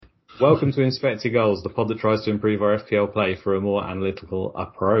Welcome to Inspector Goals, the pod that tries to improve our FPL play for a more analytical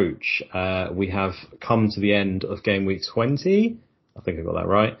approach. We have come to the end of game week 20. I think I got that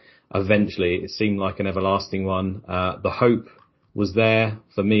right. Eventually, it seemed like an everlasting one. The hope was there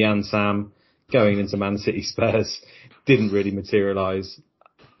for me and Sam going into Man City Spurs. Didn't really materialise.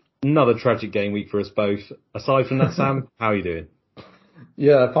 Another tragic game week for us both. Aside from that, Sam, how are you doing?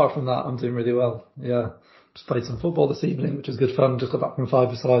 Yeah, apart from that, I'm doing really well. Yeah. Just played some football this evening, which was good fun. Just got back from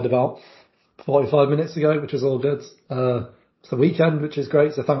five-a-side about 45 minutes ago, which was all good. It's the weekend, which is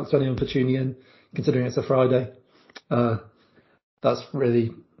great. So thanks to anyone for tuning in, considering it's a Friday. That's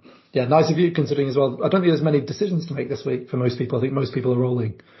really, nice of you, considering as well. I don't think there's many decisions to make this week for most people. I think most people are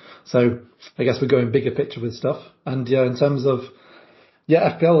rolling. So I guess we're going bigger picture with stuff. And in terms of,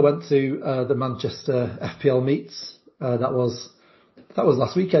 FPL, I went to the Manchester FPL meets. That was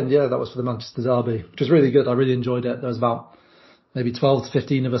last weekend, that was for the Manchester Derby, which was really good. I really enjoyed it. There was about maybe 12 to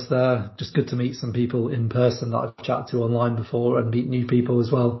 15 of us there. Just good to meet some people in person that I've chatted to online before and meet new people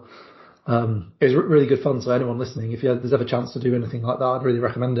as well. It was really good fun. So anyone listening, if there's ever a chance to do anything like that, I'd really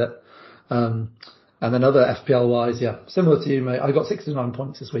recommend it. And then other FPL wise, similar to you, mate, I got 69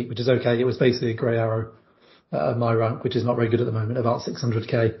 points this week, which is okay. It was basically a grey arrow my rank, which is not very good at the moment, about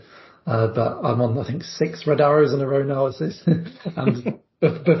 600k. But I'm on, I think, 6 red arrows in a row now. And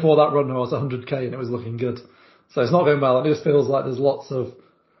before that run, I was 100k and it was looking good. So it's not going well. It just feels like there's lots of,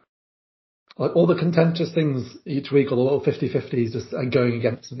 like, all the contentious things each week, or the little 50-50s just are going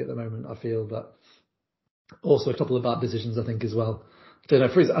against me at the moment, I feel. But also a couple of bad decisions, I think, as well. I don't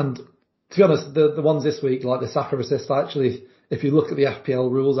know, and to be honest, the ones this week, like the Saka assist, actually, if you look at the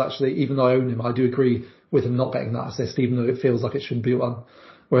FPL rules, actually, even though I own him, I do agree with him not getting that assist, even though it feels like it should be one.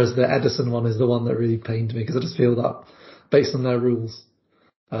 Whereas the Edison one is the one that really pained me, because I just feel that, based on their rules,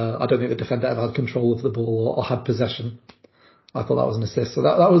 I don't think the defender ever had control of the ball or had possession. I thought that was an assist. So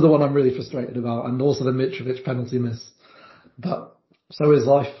that was the one I'm really frustrated about. And also the Mitrovic penalty miss. But so is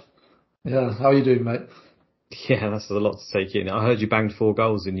life. Yeah, how are you doing, mate? Yeah, that's a lot to take in. I heard you banged 4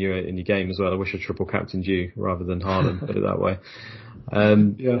 goals in your game as well. I wish I triple captained you rather than Haaland, put it that way. I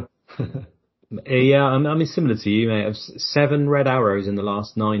mean, similar to you, mate. I've 7 red arrows in the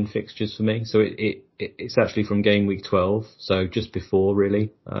last 9 fixtures for me. So it's actually from game week 12. So just before,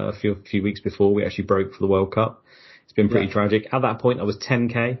 really, a few weeks before we actually broke for the World Cup. It's been pretty tragic. At that point, I was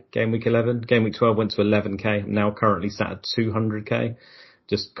 10k game week 11. Game week 12 went to 11k. I'm now currently sat at 200k.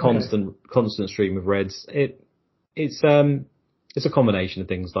 Just constant stream of reds. It's a combination of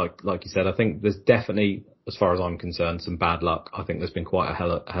things, like you said. I think there's definitely, as far as I'm concerned, some bad luck. I think there's been quite a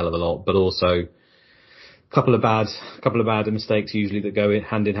hell of a lot, but also a couple of bad mistakes usually that go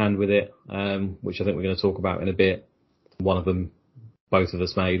hand in hand with it, which I think we're going to talk about in a bit. One of them, both of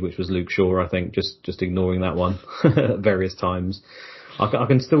us made, which was Luke Shaw. I think just ignoring that one at various times. I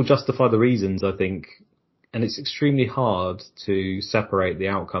can still justify the reasons, I think, and it's extremely hard to separate the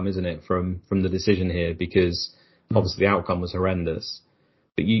outcome, isn't it, from the decision here, because obviously the outcome was horrendous.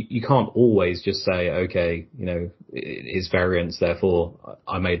 But you can't always just say, okay, it is variance, therefore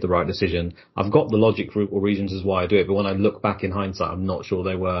I made the right decision. I've got the logic or reasons as why I do it, but when I look back in hindsight, I'm not sure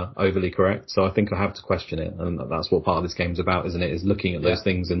they were overly correct. So I think I have to question it, and that's what part of this game's about, isn't it? Is looking at those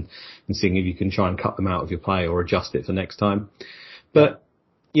things and seeing if you can try and cut them out of your play or adjust it for next time. But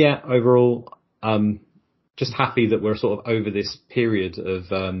overall, just happy that we're sort of over this period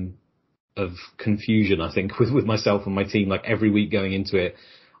of confusion, I think, with myself and my team. Like every week going into it,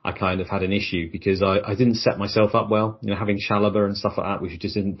 I kind of had an issue because I didn't set myself up well. Having Chalobah and stuff like that, which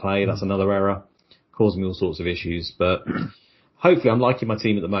just didn't play, that's another error. Caused me all sorts of issues. But hopefully I'm liking my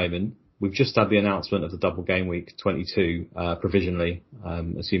team at the moment. We've just had the announcement of the double game week 22, provisionally,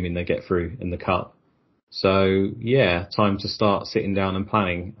 assuming they get through in the cup. So time to start sitting down and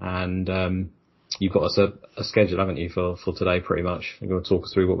planning. And you've got us a schedule, haven't you, for today, pretty much? You're going to talk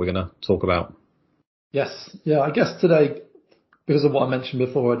us through what we're going to talk about. Yes. Yeah, I guess today, because of what I mentioned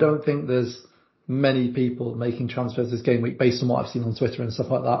before, I don't think there's many people making transfers this game week based on what I've seen on Twitter and stuff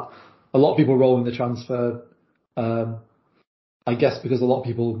like that. A lot of people rolling the transfer, I guess because a lot of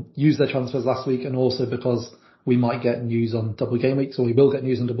people used their transfers last week, and also because we might get news on double game weeks, or we will get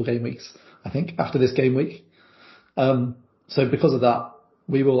news on double game weeks, I think, after this game week. So because of that,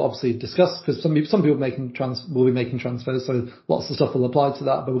 we will obviously discuss, because some people will be making transfers, so lots of stuff will apply to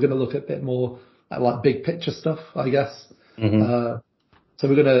that, but we're going to look at a bit more at like big picture stuff, I guess. Mm-hmm. So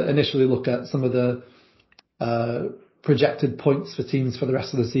we're going to initially look at some of the projected points for teams for the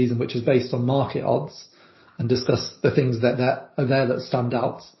rest of the season, which is based on market odds, and discuss the things that are there that stand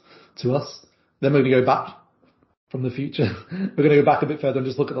out to us. Then we're going to go back from the future. We're going to go back a bit further and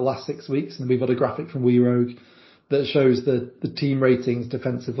just look at the last 6 weeks, and we've got a graphic from WeRogue that shows the team ratings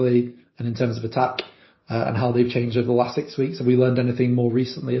defensively and in terms of attack, and how they've changed over the last 6 weeks. Have we learned anything more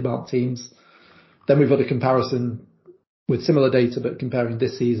recently about teams? Then we've got a comparison with similar data, but comparing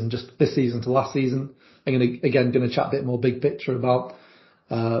this season to last season. I'm going to chat a bit more big picture about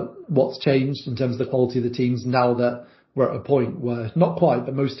what's changed in terms of the quality of the teams now that we're at a point where, not quite,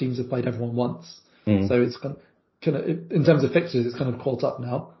 but most teams have played everyone once. So it's kind of, in terms of fixtures, it's kind of caught up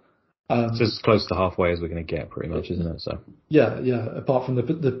now. So it's close to halfway as we're going to get, pretty much, isn't it? So yeah. Apart from there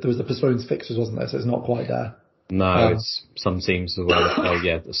was the postponed fixtures, wasn't there? So it's not quite there. No, it's some teams as well.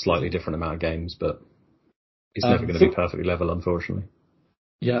 A slightly different amount of games, but it's never going to be perfectly level, unfortunately.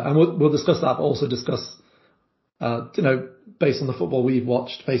 Yeah, and we'll discuss that, but also discuss, based on the football we've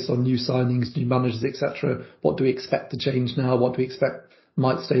watched, based on new signings, new managers, etc. What do we expect to change now? What do we expect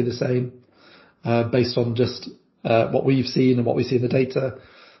might stay the same, based on just what we've seen and what we see in the data.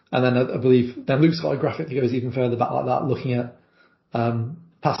 And then I believe Luke's got a graphic that goes even further back like that, looking at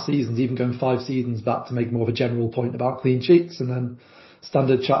past seasons, even going 5 seasons back to make more of a general point about clean sheets, and then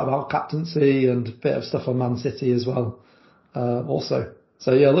standard chat about captaincy and a bit of stuff on Man City as well, also.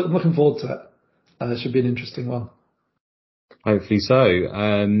 So yeah, looking forward to it. It should be an interesting one. Hopefully so.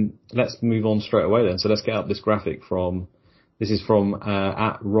 Let's move on straight away then. So let's get up this graphic this is from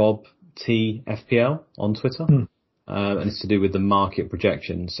at RobTFPL on Twitter. And it's to do with the market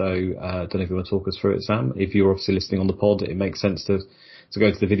projection. So I don't know if you want to talk us through it, Sam. If you're obviously listening on the pod, it makes sense to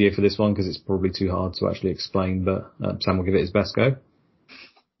go to the video for this one because it's probably too hard to actually explain, but Sam will give it his best go.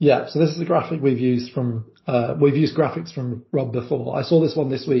 Yeah, so this is a graphic we've used graphics from Rob before. I saw this one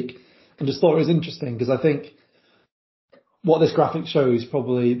this week and just thought it was interesting because I think what this graphic shows,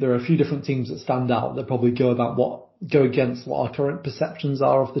 probably there are a few different teams that stand out that probably go against what our current perceptions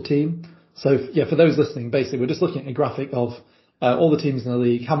are of the team. So yeah, for those listening, basically we're just looking at a graphic of all the teams in the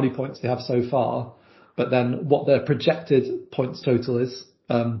league, how many points they have so far, but then what their projected points total is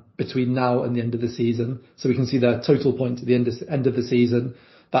between now and the end of the season. So we can see their total points at the end of the season.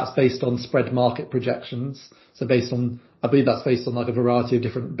 That's based on spread market projections. So I believe that's based on like a variety of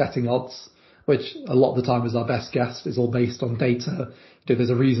different betting odds, which a lot of the time is our best guess. It's all based on data. There's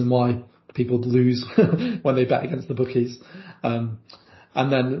a reason why people lose when they bet against the bookies. And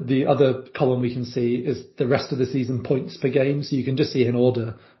then the other column we can see is the rest of the season points per game. So you can just see in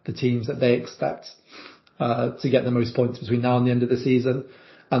order the teams that they expect to get the most points between now and the end of the season.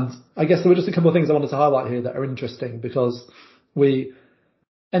 And I guess there were just a couple of things I wanted to highlight here that are interesting because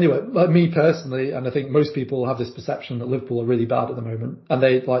like me personally, and I think most people have this perception that Liverpool are really bad at the moment. And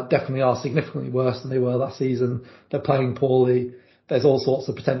they definitely are significantly worse than they were last season. They're playing poorly. There's all sorts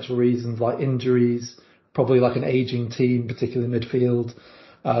of potential reasons like injuries, probably like an aging team, particularly midfield,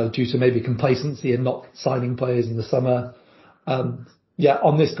 due to maybe complacency and not signing players in the summer.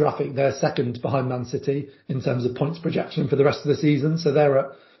 On this graphic, they're second behind Man City in terms of points projection for the rest of the season. So they're at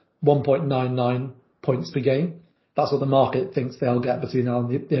 1.99 points per game. That's what the market thinks they'll get between now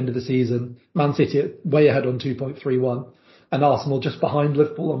and the end of the season. Man City way ahead on 2.31 and Arsenal just behind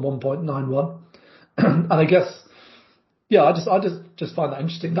Liverpool on 1.91. And I guess, I just find that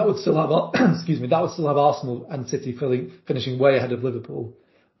interesting. That would still have, Arsenal and City finishing way ahead of Liverpool.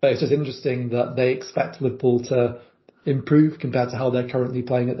 But it's just interesting that they expect Liverpool to improve compared to how they're currently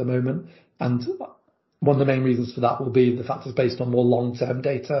playing at the moment. And one of the main reasons for that will be the fact it's based on more long-term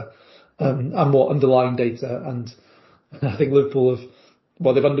data and more underlying data. And I think Liverpool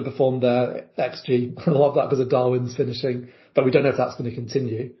they've underperformed their XG. A lot of that because of Darwin's finishing, but we don't know if that's going to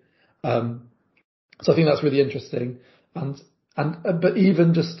continue. So I think that's really interesting. But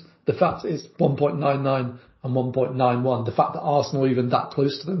even just the fact it's 1.99 and 1.91, the fact that Arsenal are even that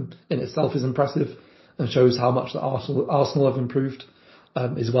close to them in itself is impressive and shows how much that Arsenal have improved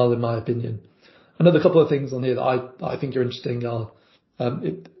as well, in my opinion. Another couple of things on here that I think are interesting are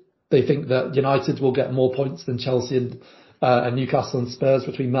they think that United will get more points than Chelsea and Newcastle and Spurs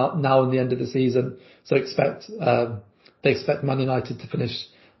between now and the end of the season. So they expect Man United to finish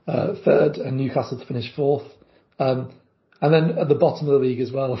third and Newcastle to finish fourth. And then at the bottom of the league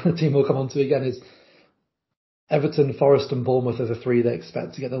as well, the team we'll come on to again is Everton, Forest and Bournemouth are the 3 they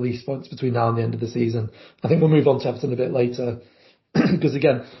expect to get the least points between now and the end of the season. I think we'll move on to Everton a bit later because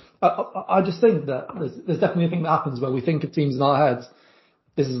again, I just think that there's definitely a thing that happens where we think of teams in our heads.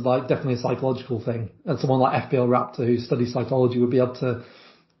 This is definitely a psychological thing. And someone like FPL Raptor who studies psychology would be able to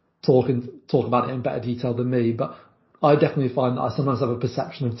talk about it in better detail than me. But I definitely find that I sometimes have a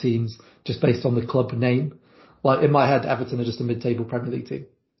perception of teams just based on the club name. Like in my head, Everton are just a mid-table Premier League team.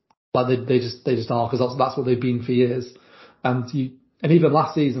 Like they just are because that's what they've been for years. And even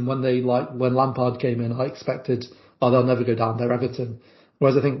last season when Lampard came in, I expected they'll never go down. They're Everton.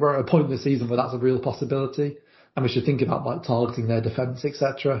 Whereas I think we're at a point in the season where that's a real possibility. and we should think about like targeting their defence,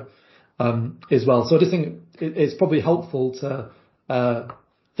 etc. As well. So I just think it's probably helpful to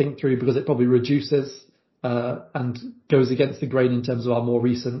think through, because it probably reduces and goes against the grain in terms of our more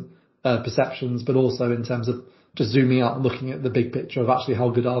recent perceptions, but also in terms of just zooming out and looking at the big picture of actually how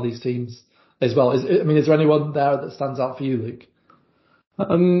good are these teams as well. Is there anyone there that stands out for you, Luke?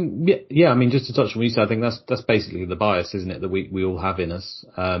 Yeah. I mean, just to touch on what you said, I think that's basically the bias, isn't it, that we all have in us.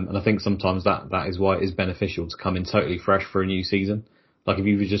 And I think sometimes that is why it is beneficial to come in totally fresh for a new season. Like if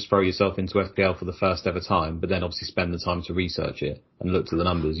you would just throw yourself into FPL for the first ever time, but then obviously spend the time to research it and look at the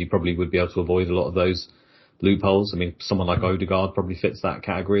numbers, you probably would be able to avoid a lot of those loopholes. I mean, someone like Odegaard probably fits that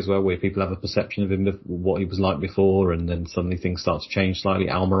category as well, where people have a perception of him, what he was like before, and then suddenly things start to change slightly.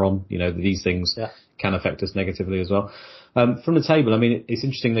 Almiron, these things can affect us negatively as well. From the table, I mean, it's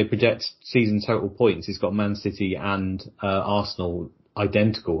interesting they project season total points. It's got Man City and Arsenal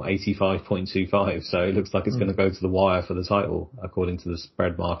identical, 85.25. So it looks like it's going to go to the wire for the title, according to the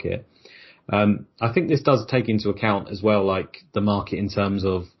spread market. I think this does take into account as well, like the market in terms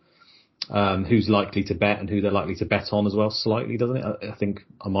of who's likely to bet and who they're likely to bet on as well, slightly, doesn't it? I think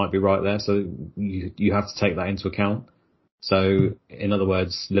I might be right there. So you have to take that into account. So in other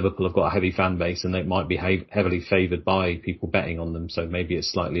words, Liverpool have got a heavy fan base and they might be heavily favoured by people betting on them. So maybe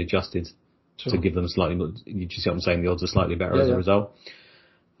it's slightly adjusted to give them slightly more. You see what I'm saying? The odds are slightly better as a result.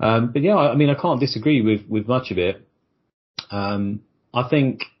 But yeah, I mean, I can't disagree with much of it. I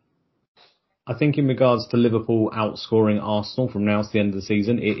think in regards to Liverpool outscoring Arsenal from now to the end of the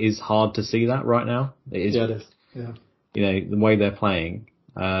season, it is hard to see that right now. It is. Yeah, it is. Yeah. The way they're playing.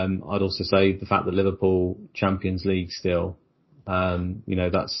 I'd also say the fact that Liverpool Champions League still,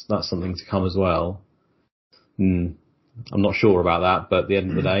 that's something to come as well. I'm not sure about that, but at the end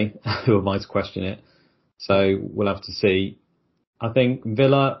of the day, who am I to question it? So we'll have to see. I think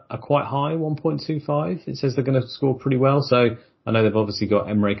Villa are quite high, 1.25. It says they're going to score pretty well. So I know they've obviously got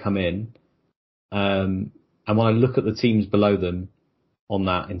Emre come in. And when I look at the teams below them on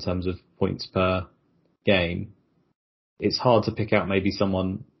that in terms of points per game, it's hard to pick out maybe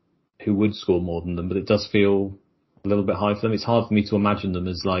someone who would score more than them, but it does feel a little bit high for them. It's hard for me to imagine them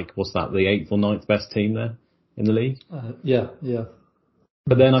as like, what's that, the 8th or 9th best team there in the league? Yeah.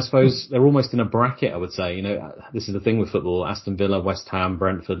 But then I suppose they're almost in a bracket, I would say. This is the thing with football. Aston Villa, West Ham,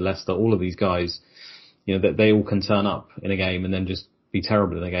 Brentford, Leicester, all of these guys, they all can turn up in a game and then just be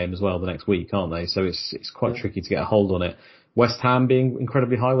terrible in a game as well the next week, aren't they? So it's quite tricky to get a hold on it. West Ham being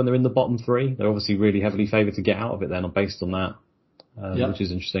incredibly high when they're in the bottom three. They're obviously really heavily favoured to get out of it then, based on that, which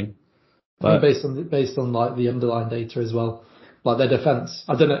is interesting. But based on like the underlying data as well, like their defence.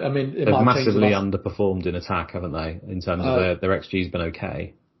 I don't know. I mean, it they've might massively underperformed in attack, haven't they? In terms of their XG's been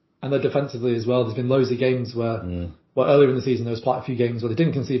okay. And they're defensively as well. There's been loads of games where, earlier in the season there was quite a few games where they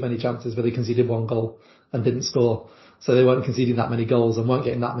didn't concede many chances, but they conceded one goal and didn't score. So they weren't conceding that many goals and weren't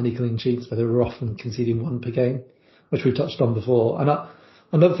getting that many clean sheets, but they were often conceding one per game, which we've touched on before. And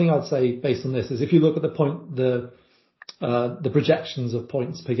another thing I'd say based on this is if you look at the projections of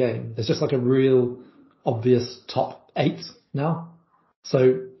points per game, there's just like a real obvious top 8 now.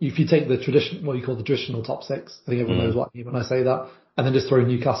 So if you take what you call the traditional top 6, I think everyone knows what I mean when I say that, and then just throw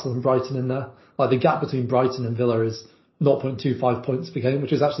Newcastle and Brighton in there, like the gap between Brighton and Villa is 0.25 points per game,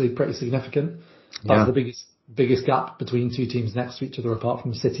 which is actually pretty significant. That's the biggest gap between two teams next to each other, apart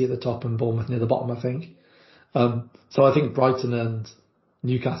from City at the top and Bournemouth near the bottom, I think. So I think Brighton and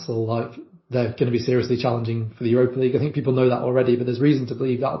Newcastle, they're going to be seriously challenging for the Europa League. I think people know that already, but there's reason to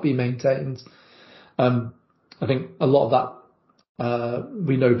believe that'll be maintained. I think a lot of that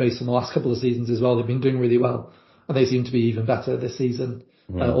we know based on the last couple of seasons as well. They've been doing really well, and they seem to be even better this season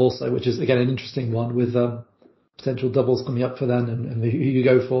also, which is again an interesting one with potential doubles coming up for them and who you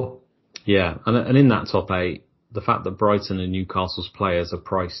go for. Yeah, and in that top 8, the fact that Brighton and Newcastle's players are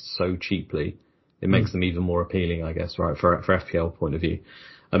priced so cheaply, it makes them even more appealing, I guess, right, for FPL point of view.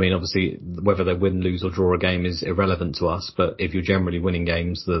 I mean, obviously, whether they win, lose, or draw a game is irrelevant to us. But if you're generally winning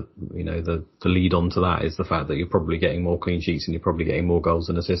games, the lead on to that is the fact that you're probably getting more clean sheets and you're probably getting more goals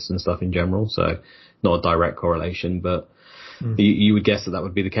and assists and stuff in general. So, not a direct correlation, but you would guess that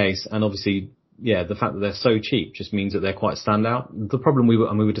would be the case. And obviously, the fact that they're so cheap just means that they're quite standout. The problem we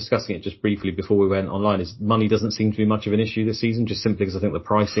were discussing it just briefly before we went online is money doesn't seem to be much of an issue this season, just simply because I think the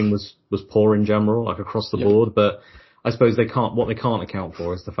pricing was poor in general, like across the board. But I suppose what they can't account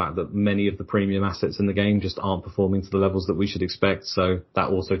for is the fact that many of the premium assets in the game just aren't performing to the levels that we should expect. So that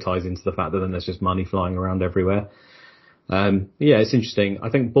also ties into the fact that then there's just money flying around everywhere. It's interesting. I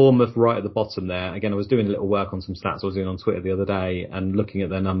think Bournemouth right at the bottom there. Again, I was doing a little work on some stats I was doing on Twitter the other day and looking at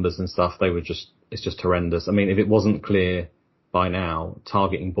their numbers and stuff. It's just horrendous. I mean, if it wasn't clear by now,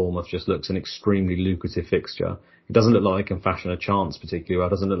 targeting Bournemouth just looks an extremely lucrative fixture. It doesn't look like they can fashion a chance particularly well.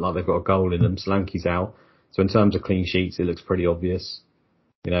 It doesn't look like they've got a goal in them. Solanke's out. So in terms of clean sheets, it looks pretty obvious.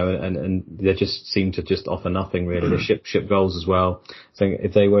 And they just seem to just offer nothing really. They ship goals as well. So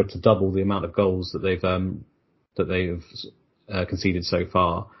if they were to double the amount of goals that they've conceded so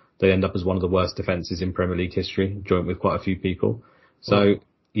far, they end up as one of the worst defences in Premier League history, joint with quite a few people. So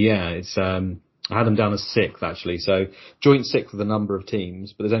it's I had them down as sixth actually. So joint sixth with a number of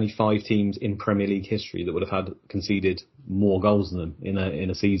teams, but there's only 5 teams in Premier League history that would have had conceded more goals than them in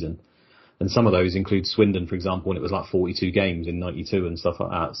a season. And some of those include Swindon, for example, when it was like 42 games in 92 and stuff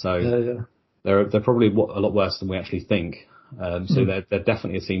like that. So they're probably a lot worse than we actually think. So they're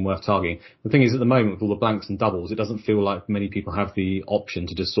definitely a team worth targeting. The thing is, at the moment, with all the blanks and doubles, it doesn't feel like many people have the option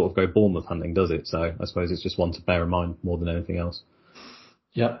to just sort of go Bournemouth hunting, does it? So I suppose it's just one to bear in mind more than anything else.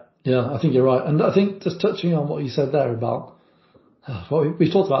 Yeah, I think you're right. And I think just touching on what you said there about,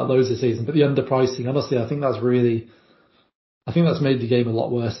 we've talked about loads this season, but the underpricing, honestly, I think that's made the game a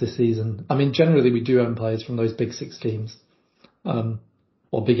lot worse this season. I mean, generally we do own players from those big 6 teams,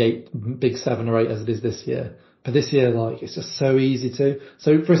 or big 8, big 7 or 8 as it is this year. But this year, like, it's just so easy to.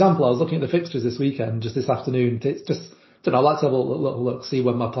 So, for example, I was looking at the fixtures this weekend, just this afternoon. It's just, I like to have a little look, see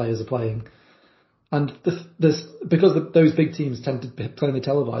when my players are playing. And because those big teams tend to be playing the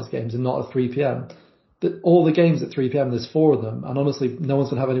televised games and not at 3 p.m., all the games at 3 p.m, there's 4 of them, and honestly, no one's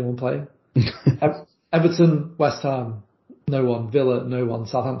going to have anyone playing. Everton, West Ham, no one. Villa, no one.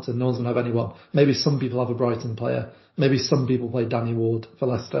 Southampton, no one's going to have anyone. Maybe some people have a Brighton player. Maybe some people play Danny Ward for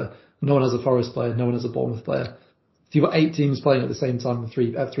Leicester. No one has a Forest player. No one has a Bournemouth player. So you've got 8 teams playing at the same time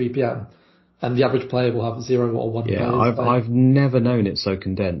at 3 p.m. and the average player will have 0 or 1 player. Yeah, I've never known it so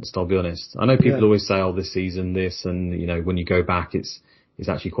condensed, I'll be honest. I know people always say, oh, this season, this, and, when you go back, it's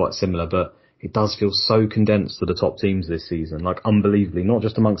actually quite similar, but it does feel so condensed for the top teams this season, like unbelievably, not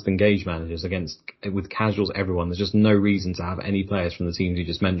just amongst engaged managers, with casuals, everyone. There's just no reason to have any players from the teams you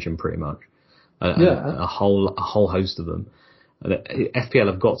just mentioned, pretty much. A whole host of them. FPL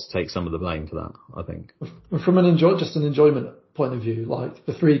have got to take some of the blame for that, I think. From an enjoyment point of view, like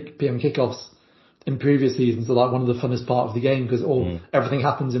the 3 p.m. kickoffs in previous seasons are like one of the funnest part of the game because everything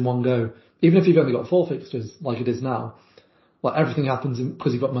happens in one go. Even if you've only got 4 fixtures like it is now, like everything happens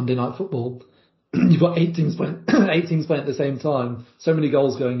because you've got Monday Night Football. You've got 8 teams playing, 8 teams playing at the same time. So many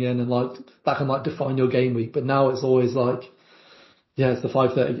goals going in, and like that can like define your game week. But now it's always like, it's the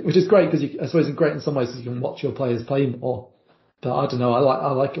 5:30, which is great because I suppose it's great in some ways because you can watch your players play more. But I don't know.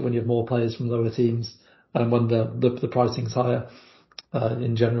 I like it when you have more players from lower teams and when the pricing's higher.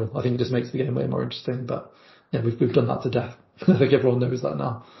 In general, I think it just makes the game way more interesting. But we've done that to death. I think everyone knows that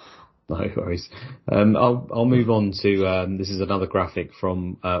now. No worries. I'll move on to this is another graphic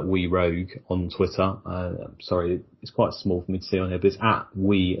from We Rogue on Twitter. Sorry, it's quite small for me to see on here, but it's at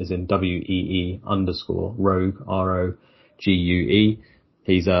We as in WEE _ Rogue ROGUE.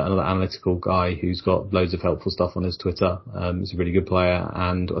 He's another analytical guy who's got loads of helpful stuff on his Twitter. He's a really good player,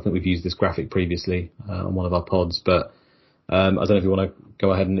 and I think we've used this graphic previously on one of our pods. But I don't know if you want to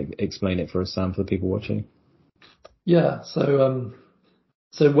go ahead and explain it for us, Sam, for the people watching. Yeah.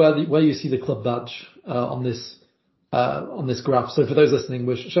 So where you see the club badge on this graph. So for those listening,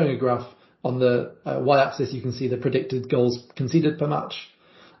 we're showing a graph on the y-axis. You can see the predicted goals conceded per match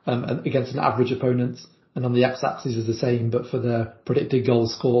against an average opponent, and on the x-axis is the same, but for their predicted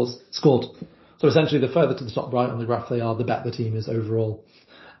goals scored. So essentially, the further to the top right on the graph they are, the better the team is overall.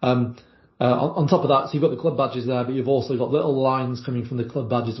 On top of that, so you've got the club badges there, but you've also got little lines coming from the club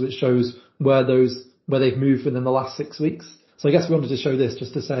badges, which shows where they've moved within the last 6 weeks. So I guess we wanted to show this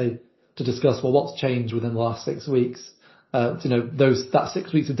just to discuss, well, what's changed within the last 6 weeks. That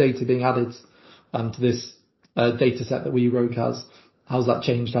 6 weeks of data being added to this data set that We Rogue has. How's that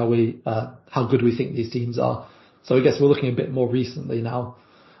changed how good we think these teams are? So I guess we're looking a bit more recently now.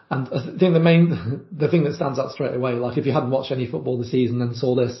 And I think the thing that stands out straight away, like if you hadn't watched any football this season and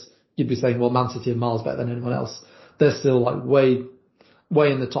saw this, you'd be saying, well, Man City are miles better than anyone else. They're still like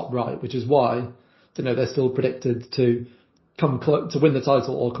way in the top right, which is why, they're still predicted to to win the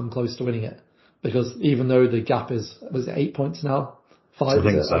title or come close to winning it, because even though the gap was it 8 points now? 5? I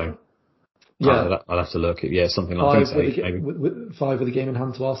think so. Yeah, I'll have to look. Yeah, something like 5 maybe. With 5 with a game in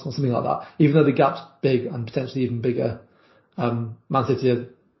hand to Arsenal, something like that. Even though the gap's big and potentially even bigger, Man City are,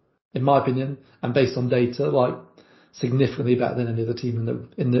 in my opinion, and based on data, like significantly better than any other team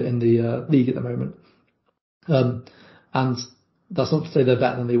in the league at the moment. And that's not to say they're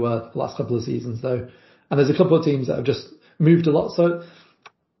better than they were the last couple of seasons, though. And there's a couple of teams that have just moved a lot. So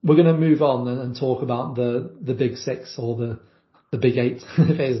we're going to move on and talk about the big 6 or the big 8,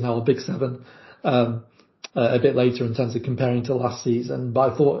 if it is now, or big 7. a bit later in terms of comparing to last season.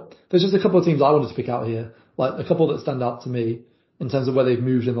 But I thought there's just a couple of teams I wanted to pick out here, like a couple that stand out to me in terms of where they've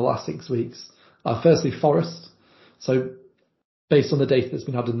moved in the last 6 weeks. Firstly, Forest. So based on the data that's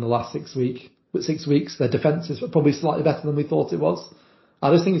been added in the last 6 weeks, their defence is probably slightly better than we thought it was.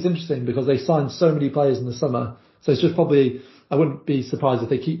 I just think it's interesting because they signed so many players in the summer. So it's just probably, I wouldn't be surprised if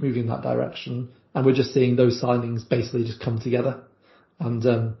they keep moving in that direction. And we're just seeing those signings basically just come together.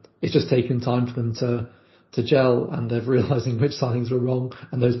 And it's just taken time for them to gel, and they're realising which signings were wrong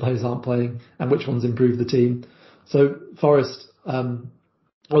and those players aren't playing and which ones improve the team. So Forest,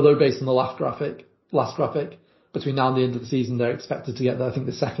 although based on the last graphic, between now and the end of the season, they're expected to get, I think,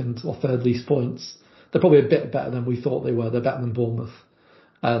 the second or third least points. They're probably a bit better than we thought they were. They're better than Bournemouth.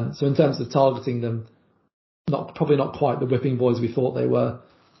 So in terms of targeting them, probably not quite the whipping boys we thought they were.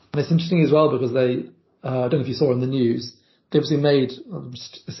 And it's interesting as well because they, I don't know if you saw in the news, they obviously made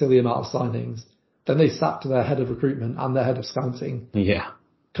a silly amount of signings. Then they sacked their head of recruitment and their head of scouting. Yeah.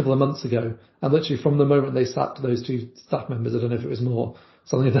 A couple of months ago. And literally from the moment they sacked those two staff members, I don't know if it was more,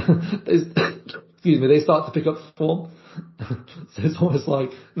 something they start to pick up form. So it's almost like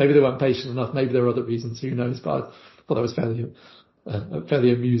maybe they weren't patient enough, maybe there were other reasons, who knows, but I thought that was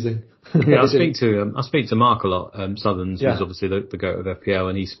fairly amusing. Yeah, I speak to Mark a lot, Southerns, who's obviously the goat of FPL,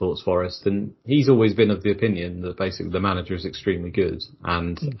 and he supports Forest, and he's always been of the opinion that basically the manager is extremely good,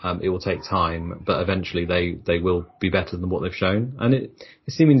 and it will take time, but eventually they will be better than what they've shown, and it's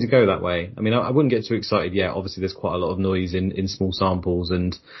seeming to go that way. I mean, I wouldn't get too excited yet. Obviously, there's quite a lot of noise in small samples,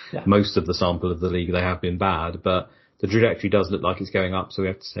 and most of the sample of the league they have been bad, but the trajectory does look like it's going up, so we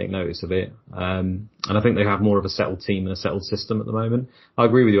have to take notice of it. And I think they have more of a settled team and a settled system at the moment. I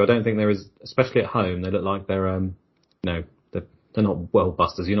agree with you. I don't think there is, especially at home, they look like they're, they're not world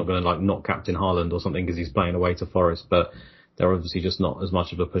busters. You're not going to like knock Captain Haaland or something because he's playing away to Forest, but they're obviously just not as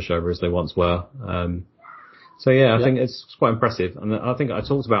much of a pushover as they once were. So I think it's quite impressive. And I think I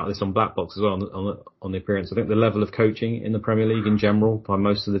talked about this on Black Box as well on the appearance. I think the level of coaching in the Premier League in general by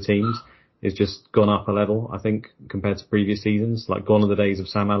most of the teams is just gone up a level, I think, compared to previous seasons. Like, gone are the days of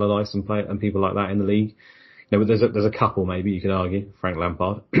Sam Allardyce and people like that in the league. You know, there's a couple maybe you could argue, Frank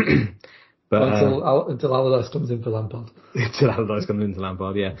Lampard. But until Allardyce comes in for Lampard. Until Allardyce comes into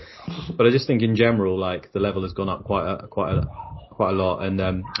Lampard, yeah. But I just think in general, like, the level has gone up quite a lot. And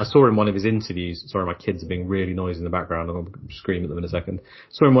I saw in one of his interviews. Sorry, my kids are being really noisy in the background. I'll scream at them in a second.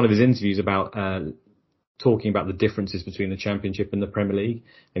 Saw in one of his interviews about talking about the differences between the Championship and the Premier League,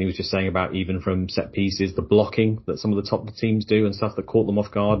 and he was just saying about even from set pieces, the blocking that some of the top teams do and stuff that caught them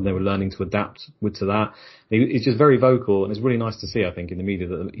off guard, and they were learning to adapt to that. He's just very vocal, and it's really nice to see, I think, in the media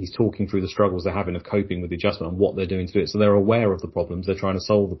that he's talking through the struggles they're having of coping with the adjustment and what they're doing to do it. So they're aware of the problems, they're trying to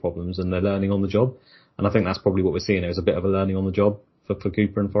solve the problems, and they're learning on the job. And I think that's probably what we're seeing. There's a bit of a learning on the job for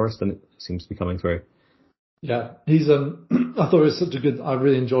Cooper and Forest, and it seems to be coming through. Yeah, he's I thought it was such a good. I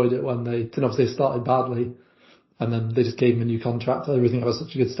really enjoyed it when they obviously started badly, and then they just gave him a new contract. I really think that was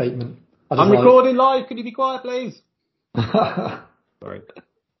such a good statement. I'm recording live. Can you be quiet, please? Sorry.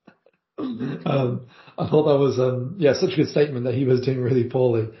 I thought that was such a good statement that he was doing really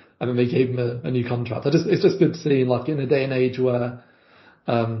poorly, and then they gave him a new contract. It's just good to see, like, in a day and age where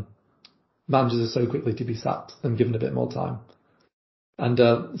managers are so quickly to be sacked and given a bit more time. And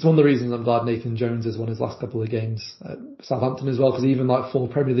it's one of the reasons I'm glad Nathan Jones has won his last couple of games at Southampton as well, because even like 4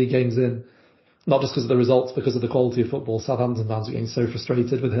 Premier League games in, not just because of the results, because of the quality of football, Southampton fans are getting so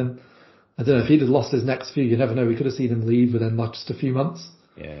frustrated with him. I don't know, if he'd have lost his next few, you never know, we could have seen him leave within like just a few months.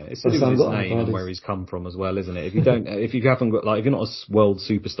 Yeah, it's to do with his name and where he's come from as well, isn't it? If you don't, if you haven't got, like, if you're not a world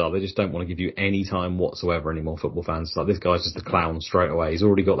superstar, they just don't want to give you any time whatsoever anymore. Football fans, it's like, this guy's just a clown straight away. He's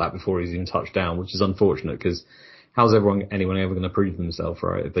already got that before he's even touched down, which is unfortunate, because how's anyone ever going to prove themselves,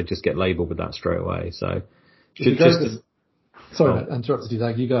 right, if they just get labelled with that straight away? So, sorry, I interrupted you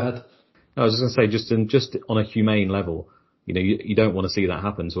there. You go ahead. I was just going to say, just on a humane level, you know, you don't want to see that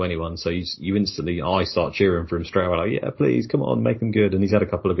happen to anyone. So you instantly, I start cheering for him straight away, like, yeah, please, come on, make him good. And he's had a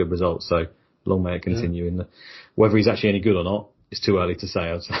couple of good results, so long may it continue. And whether he's actually any good or not, it's too early to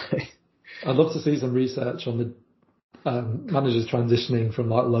say, I'd say. I'd love to see some research on the managers transitioning from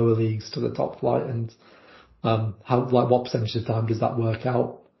like lower leagues to the top flight, and how, like, what percentage of time does that work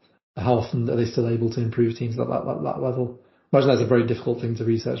out? How often are they still able to improve teams at that level? I imagine that's a very difficult thing to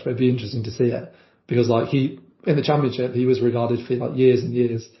research, but it'd be interesting to see it, because like in the Championship, he was regarded for like years and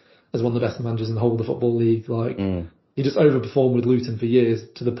years as one of the best managers in the whole of the Football League. Like, he just overperformed with Luton for years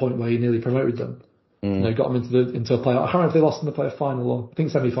to the point where he nearly promoted them. You know, got them into a playoff. I can't remember if they lost in the playoff final or I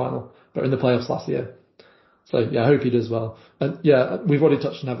think semi-final, but in the playoffs last year. So yeah, I hope he does well. And yeah, we've already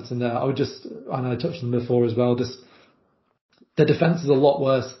touched on Everton there. And I touched on them before as well. Just their defence is a lot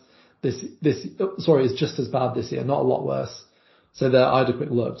worse is just as bad this year, not a lot worse. So I had a quick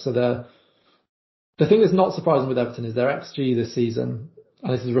look. So the thing that's not surprising with Everton is their XG this season,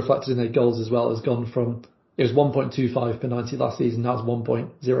 and this is reflected in their goals as well, has gone from, it was 1.25 per 90 last season, now it's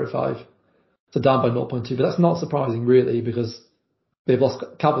 1.05. So down by 0.2, but that's not surprising really, because they've lost,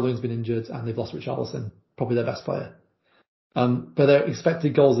 Calvert-Lewin's been injured and they've lost Richarlison, probably their best player. But their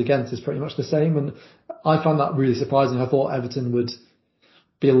expected goals against is pretty much the same, and I found that really surprising. I thought Everton would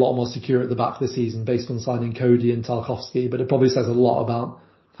be a lot more secure at the back this season based on signing Cody and Tarkowski, but it probably says a lot about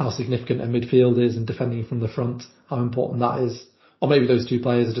how significant a midfield is and defending from the front, how important that is. Or maybe those two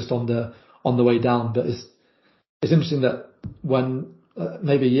players are just on the way down. But it's interesting that when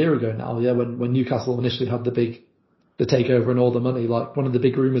maybe a year ago now, when Newcastle initially had the takeover and all the money, like one of the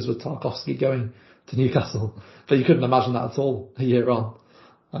big rumours was Tarkowski going to Newcastle, but you couldn't imagine that at all a year on.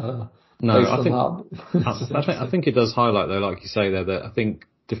 No, I think it does highlight though, like you say there, that I think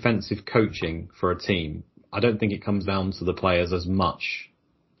defensive coaching for a team, I don't think it comes down to the players as much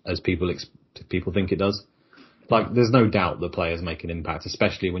as people think it does. Like, there's no doubt that players make an impact,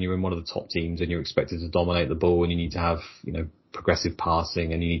 especially when you're in one of the top teams and you're expected to dominate the ball and you need to have, progressive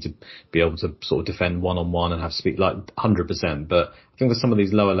passing and you need to be able to sort of defend one-on-one and have speed, like 100%. But I think with some of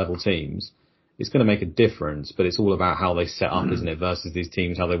these lower level teams, it's going to make a difference, but it's all about how they set up, isn't it, versus these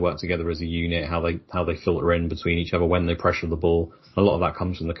teams, how they work together as a unit, how they filter in between each other when they pressure the ball. A lot of that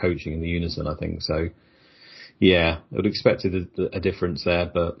comes from the coaching and the unison, I think. So, yeah, I would have expected a difference there,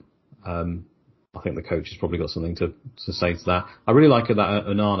 but I think the coach has probably got something to say to that. I really like that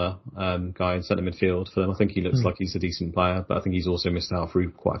Onana guy in centre midfield for them. I think he looks like he's a decent player, but I think he's also missed out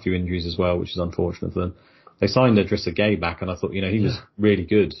through quite a few injuries as well, which is unfortunate for them. They signed Idrissa Gueye back, and I thought, he was really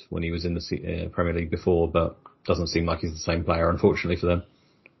good when he was in the Premier League before, but doesn't seem like he's the same player, unfortunately, for them.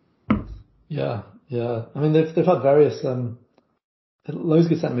 Yeah. I mean, they've had various loads of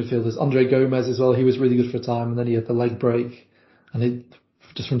good centre midfielders. Andre Gomez as well. He was really good for a time, and then he had the leg break, and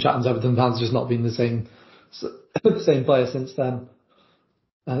just from chatting to Everton fans, just not been the same player since then.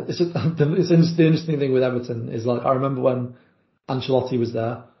 The interesting thing with Everton is, like, I remember when Ancelotti was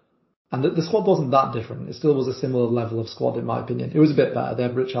there, and the squad wasn't that different. It still was a similar level of squad, in my opinion. It was a bit better. They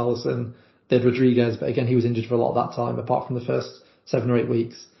had Richarlison, they had Rodriguez, but again, he was injured for a lot of that time, apart from the first 7 or 8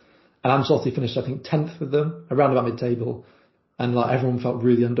 weeks. And Ancelotti finished, I think, 10th with them, around about mid-table. And like everyone felt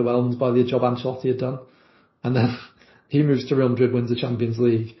really underwhelmed by the job Ancelotti had done. And then he moves to Real Madrid, wins the Champions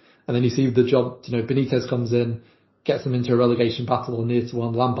League. And then you see the job, Benitez comes in, gets them into a relegation battle near to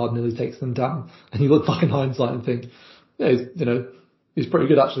one. Lampard nearly takes them down. And you look back in hindsight and think, he's pretty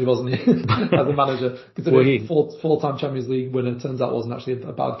good actually, wasn't he? As a manager. Considering four-time Champions League winner, turns out wasn't actually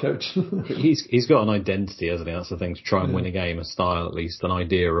a bad coach. He's got an identity, hasn't he? That's the thing, to try and win a game, a style at least, an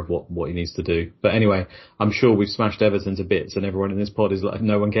idea of what he needs to do. But anyway, I'm sure we've smashed Everton to bits, and everyone in this pod is like,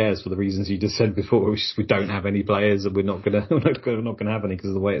 no one cares for the reasons you just said before. We don't have any players, and we're not gonna have any because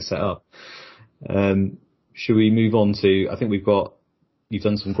of the way it's set up. Should we move on to? I think you've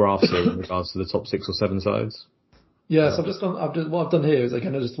done some graphs here in regards to the top 6 or 7 sides. Yeah, so what I've done here is I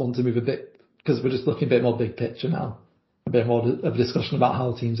just want to move a bit, because we're just looking a bit more big picture now, a bit more of a discussion about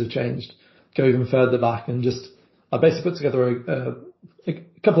how teams have changed, go even further back, and I basically put together a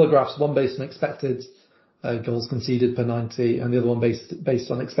couple of graphs, one based on expected goals conceded per 90, and the other one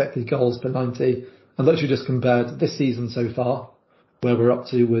based on expected goals per 90, and literally just compared this season so far, where we're up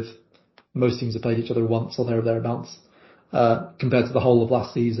to with most teams have played each other once or thereabouts, compared to the whole of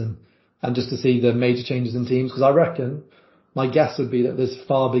last season. And just to see the major changes in teams, because I reckon, my guess would be that there's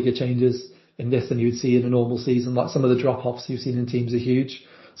far bigger changes in this than you would see in a normal season. Like some of the drop-offs you've seen in teams are huge.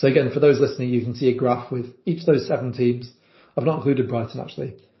 So again, for those listening, you can see a graph with each of those 7 teams. I've not included Brighton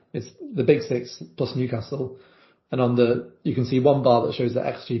actually. It's the big 6 plus Newcastle. And you can see one bar that shows the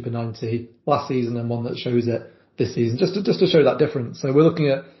XG per 90 last season and one that shows it this season, just to show that difference. So we're looking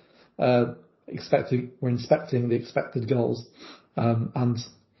at we're inspecting the expected goals, and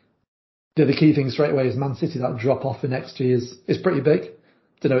the key thing straight away is Man City. That drop off in XG is pretty big.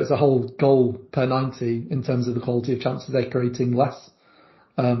 It's a whole goal per 90 in terms of the quality of chances they're creating less.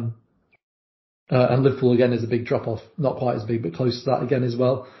 And Liverpool again is a big drop off, not quite as big, but close to that again as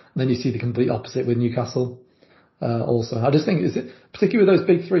well. And then you see the complete opposite with Newcastle. Also, I just think particularly with those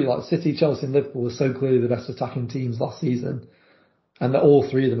big 3 like City, Chelsea, and Liverpool were so clearly the best attacking teams last season, and that all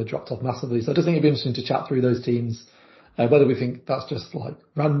 3 of them have dropped off massively. So I just think it'd be interesting to chat through those teams, whether we think that's just like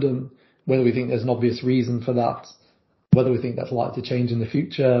random, whether we think there's an obvious reason for that, whether we think that's likely to change in the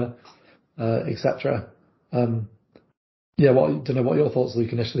future, etc. Don't know what your thoughts,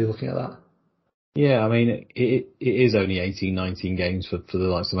 Luke, initially looking at that. Yeah, I mean, it is only 18, 19 games for the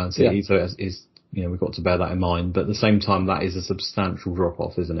likes of Man City, so it's we've got to bear that in mind. But at the same time, that is a substantial drop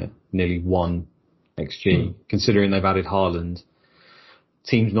off, isn't it? Nearly 1 XG, considering they've added Haaland.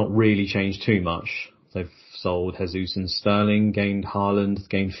 Team's not really changed too much. They've sold Jesus and Sterling, gained Haaland,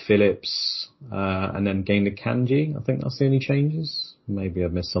 gained Phillips, and then gained Akanji. I think that's the only changes. Maybe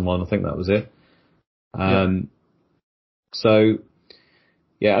I've missed someone. I think that was it. So,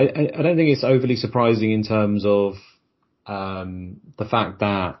 yeah, I don't think it's overly surprising in terms of the fact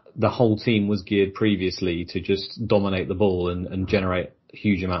that the whole team was geared previously to just dominate the ball and generate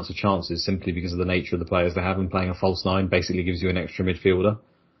huge amounts of chances simply because of the nature of the players they have, and playing a false nine basically gives you an extra midfielder.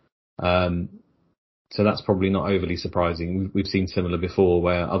 So that's probably not overly surprising. We've seen similar before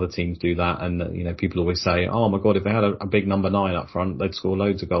where other teams do that, and people always say, "Oh my God, if they had a big number 9 up front, they'd score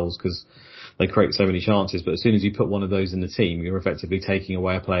loads of goals because they create so many chances." But as soon as you put one of those in the team, you're effectively taking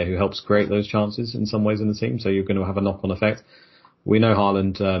away a player who helps create those chances in some ways in the team. So you're going to have a knock-on effect. We know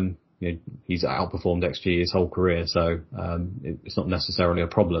Haaland, he's outperformed XG his whole career, so it's not necessarily a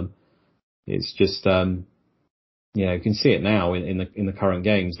problem. It's just, you can see it now in the current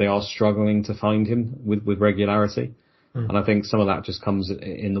games. They are struggling to find him with regularity, and I think some of that just comes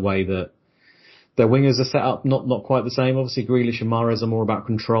in the way that their wingers are set up not quite the same. Obviously, Grealish and Mahrez are more about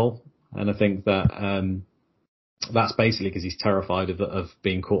control, and I think that that's basically because he's terrified of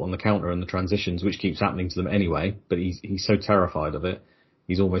being caught on the counter and the transitions, which keeps happening to them anyway. But he's so terrified of it.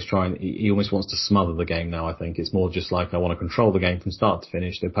 He's almost he almost wants to smother the game now, I think. It's more just like, I want to control the game from start to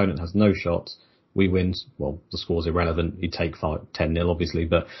finish. The opponent has no shots. We win. Well, the score's irrelevant. You'd take 10-0, obviously,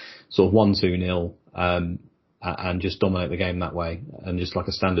 but sort of 1-2-0, and just dominate the game that way. And just like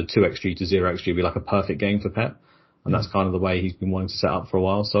a standard 2xG to 0xG would be like a perfect game for Pep. And that's kind of the way he's been wanting to set up for a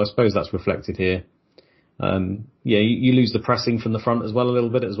while. So I suppose that's reflected here. You lose the pressing from the front as well a little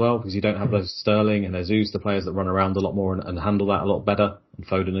bit as well, because you don't have those Sterling and Jesus, the players that run around a lot more and handle that a lot better. And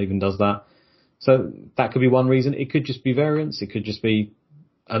Foden even does that. So that could be one reason. It could just be variance. It could just be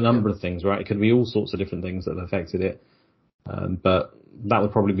a number of things, right? It could be all sorts of different things that have affected it. But that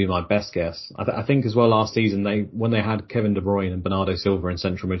would probably be my best guess. I think as well last season, when they had Kevin De Bruyne and Bernardo Silva in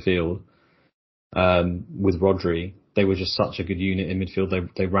central midfield, with Rodri, they were just such a good unit in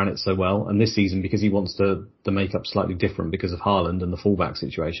midfield. They ran it so well. And this season, because he wants the makeup slightly different because of Haaland and the fullback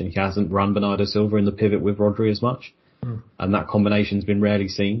situation, he hasn't run Bernardo Silva in the pivot with Rodri as much. And that combination's been rarely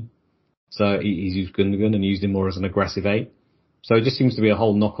seen. So he's used Gundogan and used him more as an aggressive 8. So it just seems to be a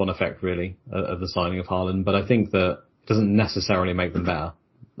whole knock-on effect, really, of the signing of Haaland. But I think that it doesn't necessarily make them better,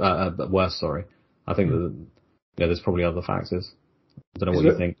 worse, sorry. I think that there's probably other factors. I don't know what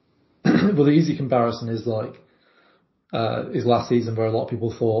you think. Well, the easy comparison is is last season, where a lot of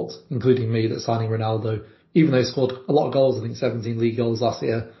people thought, including me, that signing Ronaldo, even though he scored a lot of goals, I think 17 league goals last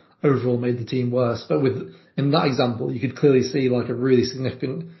year, overall made the team worse. But in that example, you could clearly see like a really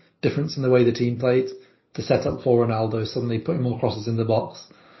significant difference in the way the team played to set up for Ronaldo, suddenly putting more crosses in the box.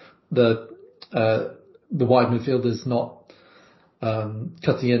 The wide midfielders not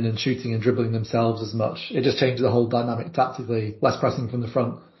cutting in and shooting and dribbling themselves as much. It just changed the whole dynamic tactically, less pressing from the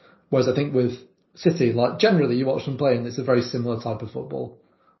front. Whereas I think with City, like generally you watch them play and it's a very similar type of football.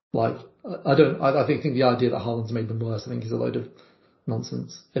 Like I think the idea that Haaland's made them worse, I think is a load of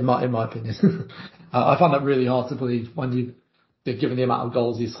nonsense in my opinion. I find that really hard to believe when given the amount of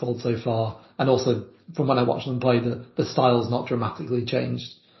goals he's scored so far, and also from when I watch them play, the style's not dramatically changed.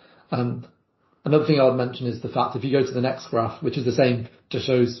 Another thing I would mention is the fact if you go to the next graph, which is the same, just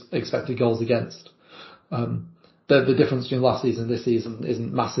shows expected goals against. The difference between last season and this season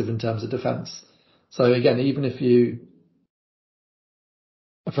isn't massive in terms of defence. So again, even if you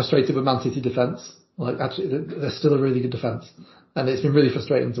are frustrated with Man City defence, like actually they're still a really good defence. And it's been really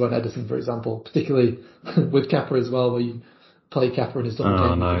frustrating to own Ederson, for example, particularly with Kepa as well, where you play Kepa and his double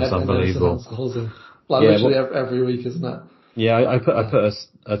game. No, it's unbelievable. Literally every week, isn't it? Yeah, I put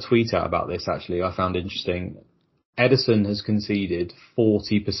a tweet out about this actually. I found interesting. Ederson has conceded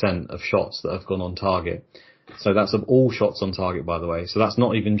 40% of shots that have gone on target. So that's of all shots on target, by the way. So that's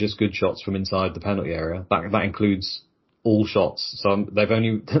not even just good shots from inside the penalty area. That includes all shots. So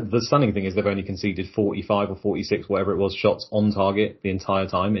the stunning thing is they've only conceded 45 or 46, whatever it was, shots on target the entire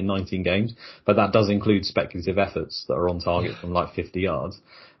time in 19 games. But that does include speculative efforts that are on target from like 50 yards.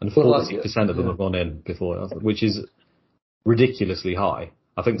 And 40% of them have gone in before, which is ridiculously high.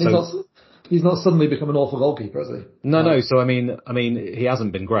 I think he's not suddenly become an awful goalkeeper, has he? No. So I mean, he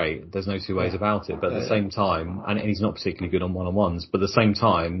hasn't been great. There's no two ways about it. But at the same time, and he's not particularly good on one-on-ones. But at the same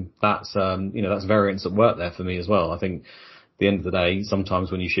time, that's that's variance at work there for me as well. I think at the end of the day,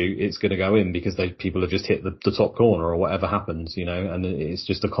 sometimes when you shoot, it's going to go in because people have just hit the top corner or whatever happens, and it's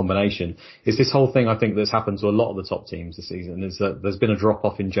just a combination. It's this whole thing I think that's happened to a lot of the top teams this season is that there's been a drop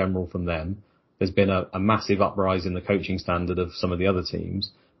off in general from them. there's been a massive uprise in the coaching standard of some of the other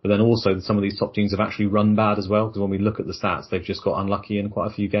teams. But then also some of these top teams have actually run bad as well, because when we look at the stats, they've just got unlucky in quite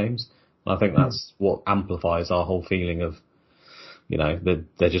a few games. And I think that's what amplifies our whole feeling of,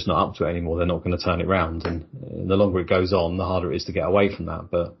 they're just not up to it anymore. They're not going to turn it round. And the longer it goes on, the harder it is to get away from that.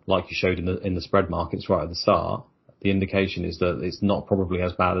 But like you showed in the spread markets right at the start, the indication is that it's not probably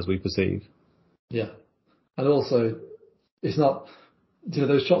as bad as we perceive. Yeah. And also, it's not,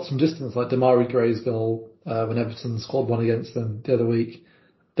 those shots from distance, like Damari Gray's goal, when Everton scored one against them the other week.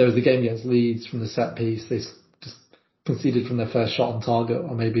 There was the game against Leeds from the set piece. They just conceded from their first shot on target,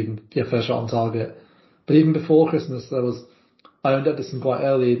 or maybe even first shot on target. But even before Christmas, I owned Edison quite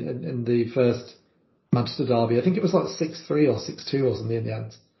early in the first Manchester derby. I think it was like 6-3 or 6-2 or something in the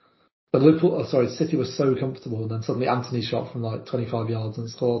end. But City was so comfortable, and then suddenly Anthony shot from like 25 yards and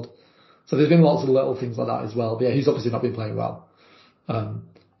scored. So there's been lots of little things like that as well. But yeah, he's obviously not been playing well. And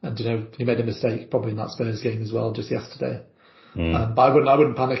he made a mistake probably in that Spurs game as well just yesterday. But I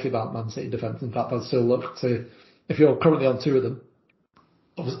wouldn't panic about Man City defence. In fact, I'd still look to, if you're currently on two of them,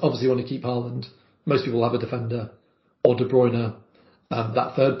 obviously you want to keep Haaland. Most people have a defender or De Bruyne.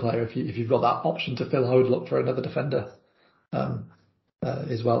 That third player, if you've got that option to fill, I would look for another defender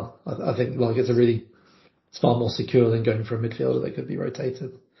as well. I think it's far more secure than going for a midfielder that could be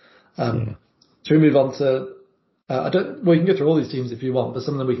rotated. Should we move on to? We can go through all these teams if you want, but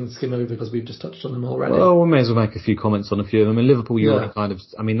some of them we can skim over because we've just touched on them already. Well, we may as well make a few comments on a few of them. In Liverpool, you already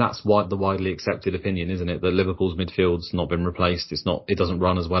that's the widely accepted opinion, isn't it? That Liverpool's midfield's not been replaced. It doesn't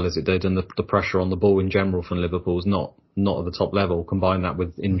run as well as it did, and the pressure on the ball in general from Liverpool is not at the top level. Combine that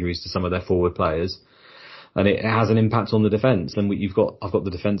with injuries to some of their forward players, and it has an impact on the defence. And I've got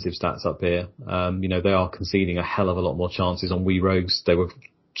the defensive stats up here. They are conceding a hell of a lot more chances on Wee Rogues. They were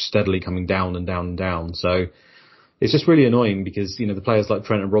steadily coming down and down and down. So it's just really annoying because, the players like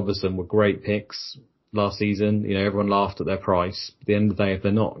Trent and Robertson were great picks last season. Everyone laughed at their price. At the end of the day, if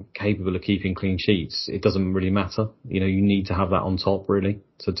they're not capable of keeping clean sheets, it doesn't really matter. You need to have that on top really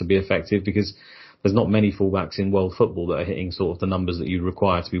to be effective, because there's not many fullbacks in world football that are hitting sort of the numbers that you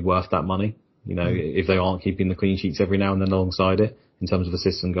require to be worth that money. If they aren't keeping the clean sheets every now and then alongside it in terms of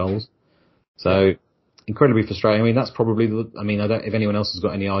assists and goals. So incredibly frustrating. That's probably if anyone else has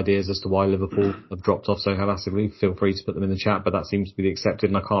got any ideas as to why Liverpool have dropped off so massively, feel free to put them in the chat, but that seems to be the accepted,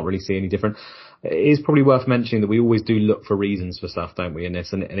 and I can't really see any different. It is probably worth mentioning that we always do look for reasons for stuff, don't we, in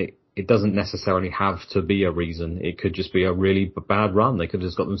this, and it doesn't necessarily have to be a reason. It could just be a really bad run. They could have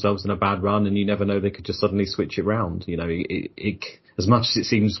just got themselves in a bad run, and you never know, they could just suddenly switch it round. As much as it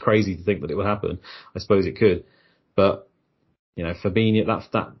seems crazy to think that it would happen, I suppose it could. But, Fabinho,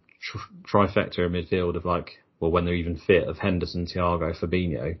 that trifecta in midfield of when they're even fit, of Henderson, Thiago,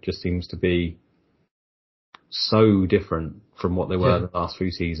 Fabinho, just seems to be so different from what they were the last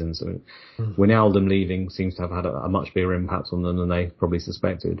few seasons. Wijnaldum leaving seems to have had a much bigger impact on them than they probably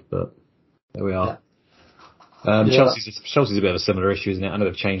suspected, but there we are. Chelsea's a bit of a similar issue, isn't it? I know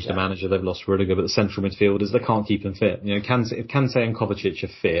they've changed the manager, they've lost Rudiger, but the central midfielders, they can't keep them fit. If Kante and Kovacic are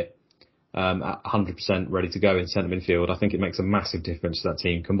fit, at 100% ready to go in centre midfield, I think it makes a massive difference to that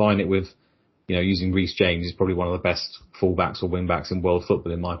team. Combine it with, using Reece James, he's probably one of the best fullbacks or wingbacks in world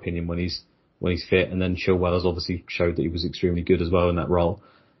football, in my opinion, when he's fit. And then Chilwell has obviously showed that he was extremely good as well in that role.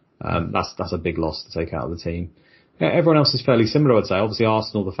 That's a big loss to take out of the team. Everyone else is fairly similar, I'd say. Obviously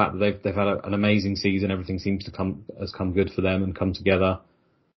Arsenal, the fact that they've had an amazing season, everything seems to has come good for them and come together.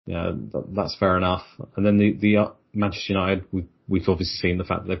 That's fair enough. And then the Manchester United, we've obviously seen the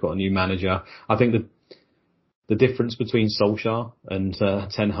fact that they've got a new manager. I think that the difference between Solskjaer and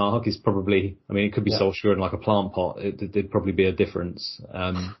Ten Hag is probably, it could be Solskjaer in like a plant pot. There'd probably be a difference.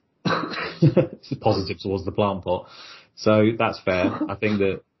 It's positive towards the plant pot. So that's fair. I think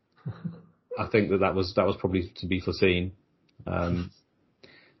that was probably to be foreseen.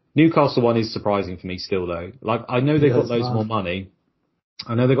 Newcastle one is surprising for me still though. I know they've got loads more money.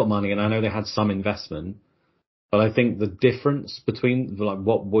 I know they got money, and I know they had some investment, but I think the difference between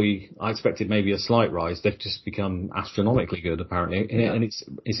I expected maybe a slight rise, they've just become astronomically good apparently, and it's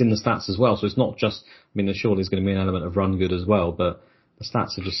in the stats as well. So it's not just, there surely is going to be an element of run good as well, but the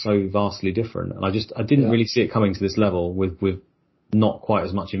stats are just so vastly different, and I didn't really see it coming to this level with not quite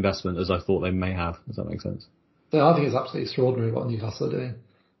as much investment as I thought they may have. Does that make sense? Yeah, I think it's absolutely extraordinary what Newcastle are doing,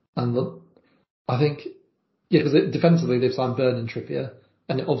 and I think because defensively they've signed Burn and Trippier.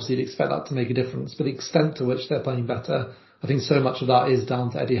 And obviously you'd expect that to make a difference. But the extent to which they're playing better, I think so much of that is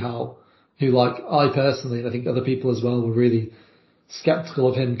down to Eddie Howe, who I personally, and I think other people as well, were really sceptical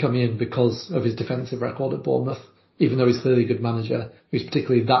of him coming in because of his defensive record at Bournemouth, even though he's clearly a good manager. He's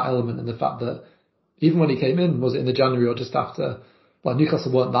particularly that element, and the fact that even when he came in, was it in the January or just after, like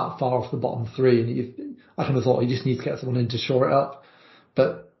Newcastle weren't that far off the bottom three, and I kind of thought you just need to get someone in to shore it up.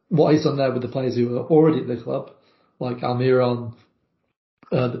 But what he's done there with the players who are already at the club, like Almiron,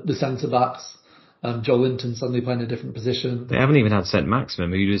 the centre backs, Joel Linton suddenly playing a different position. They haven't even had St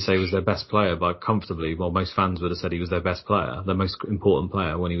Maximin, who you would say was their best player by comfortably. Well, most fans would have said he was their best player, their most important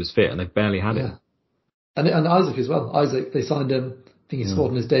player when he was fit, and they've barely had him. And Isaac as well. Isaac, they signed him. I think he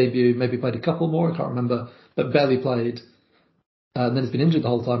scored in his debut, maybe played a couple more, I can't remember, but barely played. And then he's been injured the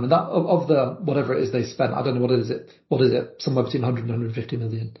whole time. And that of the whatever it is they spent, I don't know what is it, somewhere between 100 and 150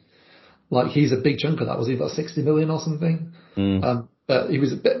 million. Like he's a big chunk of that. Was he about 60 million or something? But he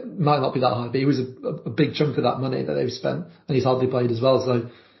was might not be that high, but he was a big chunk of that money that they've spent, and he's hardly played as well. So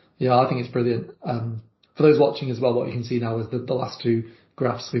yeah, I think it's brilliant. For those watching as well, what you can see now is the last two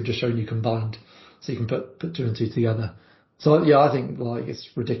graphs we've just shown you combined, so you can put two and two together. So yeah, I think like it's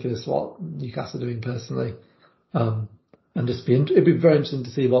ridiculous what Newcastle are doing personally, and it'd be very interesting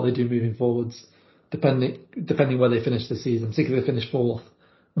to see what they do moving forwards, depending where they finish the season, particularly if they finish fourth,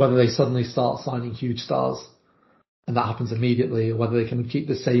 whether they suddenly start signing huge stars, and that happens immediately, or whether they can keep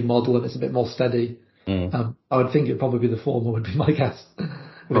the same model and it's a bit more steady. I would think it'd probably be the former would be my guess,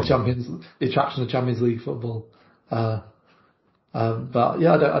 with the attraction of Champions League football. But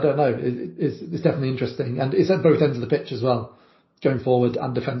yeah, I don't know. It's definitely interesting, and it's at both ends of the pitch as well, going forward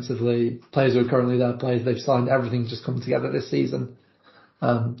and defensively. Players who are currently there, players they've signed, everything's just come together this season.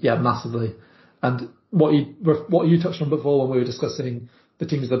 Yeah, massively. And what you touched on before when we were discussing the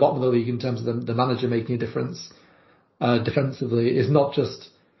teams at the bottom of the league in terms of the manager making a difference defensively is not just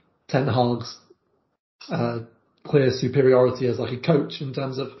Ten Hag's clear superiority as like a coach in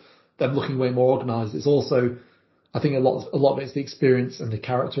terms of them looking way more organised. It's also, I think a lot of it's the experience and the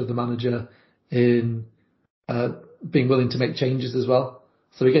character of the manager in being willing to make changes as well.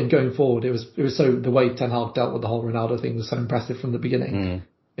 So again, going forward, it was so the way Ten Hag dealt with the whole Ronaldo thing was so impressive from the beginning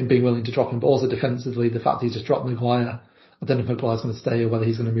in being willing to drop him, but also defensively, the fact he just dropped Maguire. I don't know if Maguire's going to stay or whether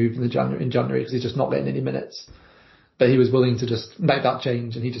he's going to move in January because he's just not getting any minutes. But he was willing to just make that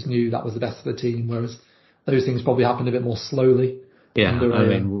change, and he just knew that was the best for the team. Whereas those things probably happened a bit more slowly. Yeah, I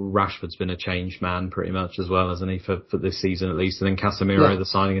mean, Rashford's been a changed man pretty much as well, hasn't he, for this season at least. And then Casemiro, the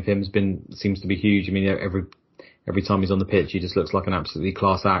signing of him seems to be huge. I mean, every time he's on the pitch, he just looks like an absolutely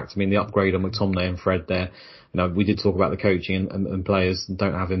class act. I mean, the upgrade on McTominay and Fred there. You know, we did talk about the coaching and players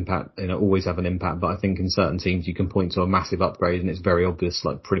don't have impact, always have an impact. But I think in certain teams you can point to a massive upgrade, and it's very obvious,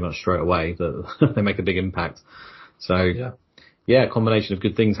 like pretty much straight away, that they make a big impact. So yeah, a combination of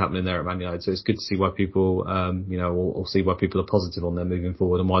good things happening there at Man United. So it's good to see why people, or see why people are positive on them moving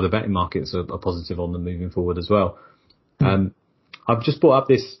forward, and why the betting markets are positive on them moving forward as well. I've just brought up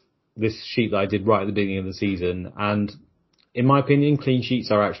this sheet that I did right at the beginning of the season, and in my opinion, clean sheets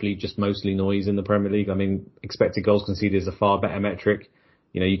are actually just mostly noise in the Premier League. I mean, expected goals conceded is a far better metric.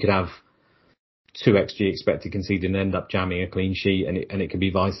 You know, you could have 2 XG expected conceded and end up jamming a clean sheet, and it could be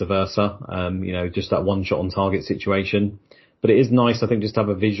vice versa. Just that one shot on target situation. But it is nice, I think, just to have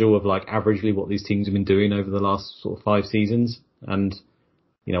a visual of like averagely what these teams have been doing over the last sort of 5 seasons. And,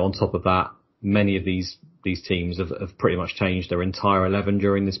 on top of that, many of these teams have pretty much changed their entire 11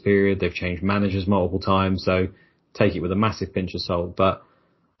 during this period. They've changed managers multiple times. So take it with a massive pinch of salt. But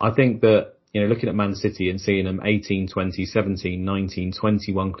I think that, looking at Man City and seeing them 18, 20, 17, 19,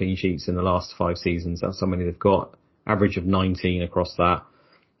 21 clean sheets in the last 5 seasons, that's how many they've got. Average of 19 across that.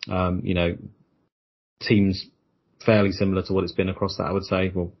 Teams fairly similar to what it's been across that, I would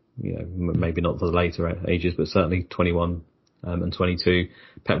say. Well, maybe not for the later ages, but certainly 21 and 22.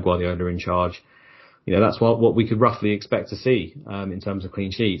 Pep Guardiola in charge. That's what we could roughly expect to see in terms of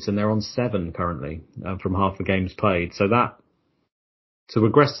clean sheets. And they're on 7 currently from half the games played. So that, to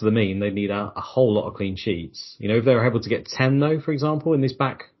regress to the mean, they need a whole lot of clean sheets. If they were able to get 10, though, for example, in this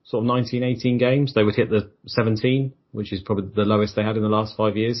back sort of 19, 18 games, they would hit the 17, which is probably the lowest they had in the last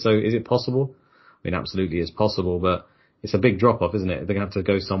 5 years. So is it possible? I mean, absolutely it's possible, but it's a big drop-off, isn't it? They're going to have to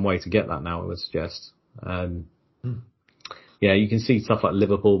go some way to get that now, I would suggest. Yeah, you can see stuff like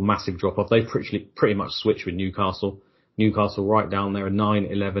Liverpool, massive drop-off. They pretty much switched with Newcastle. Newcastle right down there, 9,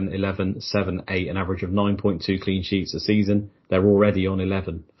 11, 11, 7, 8, an average of 9.2 clean sheets a season. They're already on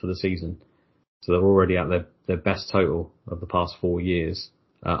 11 for the season. So they're already at their best total of the past 4 years,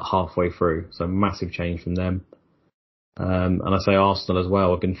 halfway through. So massive change from them. And I say Arsenal as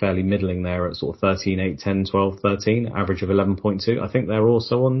well have been fairly middling there at sort of 13, 8, 10, 12, 13, average of 11.2. I think they're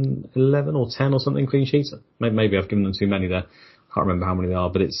also on 11 or 10 or something clean sheets. Maybe I've given them too many there. Can't remember how many they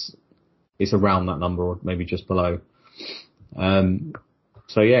are, but it's around that number or maybe just below.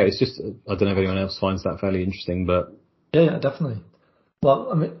 So yeah, it's just, I don't know if anyone else finds that fairly interesting, but. Yeah, definitely. Well,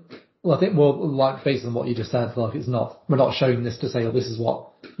 I mean, Well, I think more like based on what you just said, like we're not showing this to say, oh, this is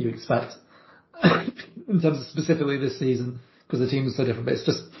what you expect in terms of specifically this season because the team is so different. But it's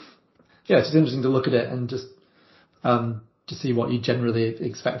just, yeah, it's just interesting to look at it and just to see what you generally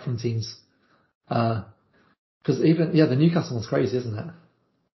expect from teams. Because even the Newcastle one's crazy, isn't it?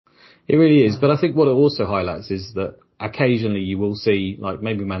 It really is. But I think what it also highlights is that occasionally you will see, like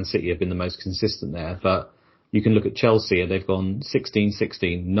maybe Man City have been the most consistent there, but you can look at Chelsea and they've gone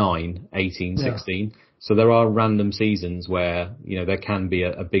 16-16, 9, 18-16. So there are random seasons where, there can be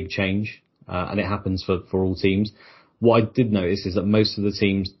a big change, and it happens for all teams. What I did notice is that most of the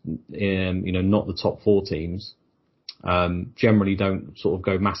teams, not the top 4 teams, generally don't sort of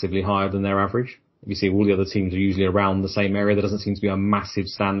go massively higher than their average. You see all the other teams are usually around the same area. There doesn't seem to be a massive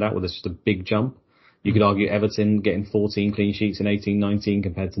standout where there's just a big jump. You could argue Everton getting 14 clean sheets in 18-19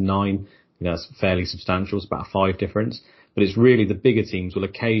 compared to 9. That's fairly substantial. It's about a 5 difference. But it's really the bigger teams will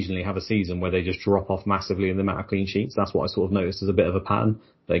occasionally have a season where they just drop off massively in the amount of clean sheets. That's what I sort of noticed as a bit of a pattern.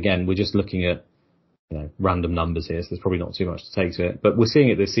 But again, we're just looking at random numbers here, so there's probably not too much to take to it. But we're seeing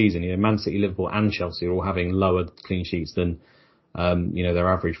it this season. Man City, Liverpool and Chelsea are all having lower clean sheets than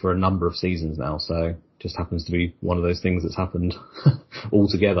their average for a number of seasons now. So just happens to be one of those things that's happened all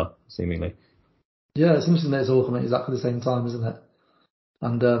together, seemingly. Yeah, it's interesting that it's all coming exactly the same time, isn't it?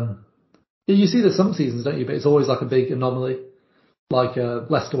 And you see this some seasons, don't you? But it's always like a big anomaly. Like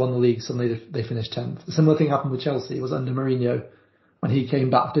Leicester won the league, suddenly they finished 10th. A similar thing happened with Chelsea. It was under Mourinho. When he came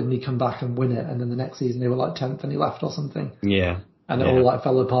back, didn't he come back and win it? And then the next season they were like 10th and he left or something. Yeah. And it all like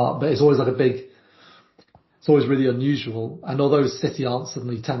fell apart. But it's always like it's always really unusual. And although City aren't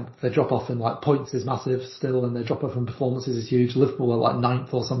suddenly 10th, their drop off in like points is massive still, and their drop off in performances is huge. Liverpool are like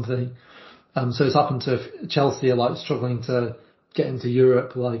 9th or something. So it's happened to Chelsea are like struggling to get into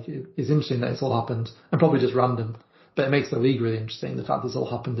Europe. Like it's interesting that it's all happened and probably just random, but it makes the league really interesting. The fact that it's all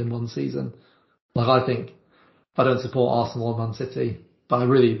happened in one season. Like I don't support Arsenal or Man City, but I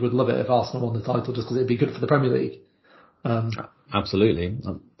really would love it if Arsenal won the title just because it'd be good for the Premier League. Absolutely.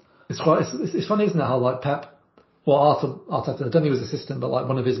 It's funny, isn't it? How like Pep, Arteta, I don't think he was assistant, but like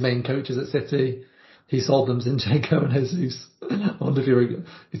one of his main coaches at City, he sold them Zinchenko and Jesus. I wonder if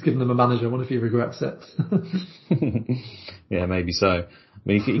he's given them a manager. I wonder if he regrets it. Yeah, maybe so. I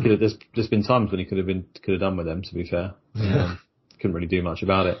mean, he could have. There's been times when he could have done with them. To be fair, couldn't really do much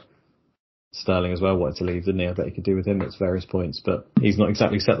about it. Sterling as well wanted to leave, didn't he? I bet he could do with him at various points, but he's not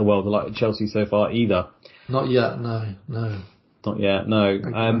exactly set the world alight at Chelsea so far either. Not yet, no. Not yet, no.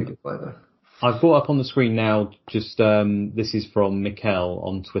 I've brought up on the screen now, just this is from Mikel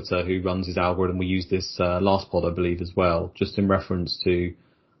on Twitter, who runs his algorithm. We used this last pod, I believe, as well, just in reference to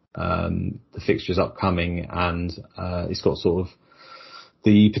the fixtures upcoming, and it's got sort of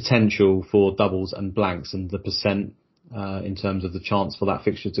the potential for doubles and blanks and the percent in terms of the chance for that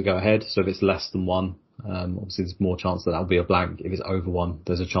fixture to go ahead. So if it's less than 1, obviously there's more chance that that'll be a blank. If it's over 1,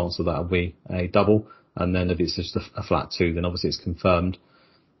 there's a chance that that'll be a double. And then if it's just a flat 2, then obviously it's confirmed.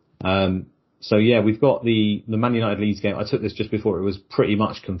 So yeah, we've got the Man United Leeds game. I took this just before it was pretty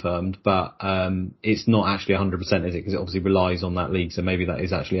much confirmed, but it's not actually 100%, is it? Because it obviously relies on that league. So maybe that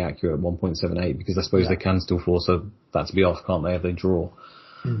is actually accurate at 1.78, because I suppose they can still force that to be off, can't they, if they draw?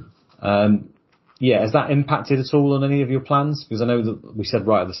 Yeah, has that impacted at all on any of your plans? Because I know that we said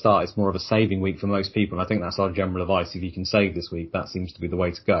right at the start it's more of a saving week for most people, and I think that's our general advice. If you can save this week, that seems to be the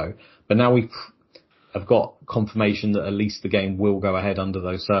way to go. But now we have got confirmation that at least the game will go ahead under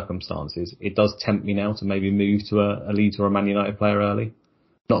those circumstances. It does tempt me now to maybe move to a Leeds or a Man United player early.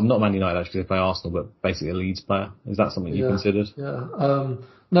 Not Man United actually, they play Arsenal, but basically a Leeds player. Is that something you considered? Yeah.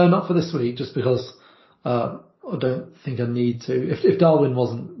 No, not for this week, just because I don't think I need to. If Darwin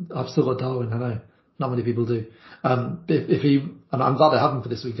wasn't, I've still got Darwin, I know. Not many people do. If he, and I'm glad I haven't for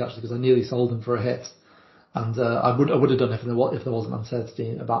this week actually, because I nearly sold him for a hit, and I would have done if there wasn't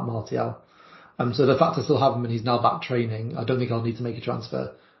uncertainty about Martial. So the fact I still have him and he's now back training, I don't think I'll need to make a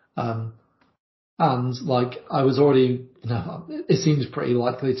transfer. And like I was already, it seems pretty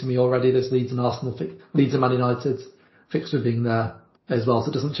likely to me already. This Leeds and Man United fixture being there as well,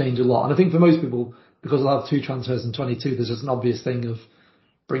 so it doesn't change a lot. And I think for most people, because I'll have 2 transfers in 22, there's just an obvious thing of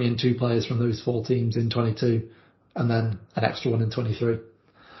bringing 2 players from those 4 teams in 22 and then an extra one in 23.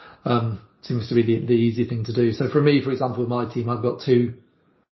 Seems to be the easy thing to do. So for me, for example, with my team, I've got 2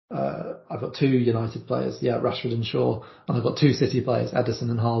 United players, Rashford and Shaw, and I've got 2 City players, Ederson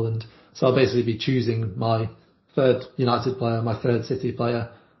and Haaland. So I'll basically be choosing my 3rd United player, my 3rd City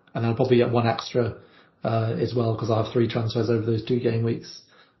player, and I'll probably get 1 extra as well, because I have 3 transfers over those 2 game weeks.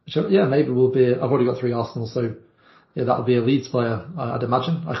 Which, maybe will be. I've already got 3 Arsenal, so that'll be a Leeds player, I'd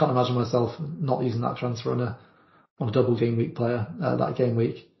imagine. I can't imagine myself not using that transfer on a double game week player that game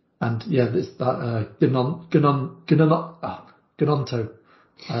week. And yeah, Gnonto.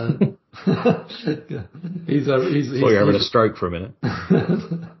 He's Thought you were having a stroke for a minute.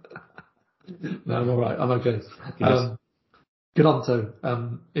 No, I'm all right. I'm okay.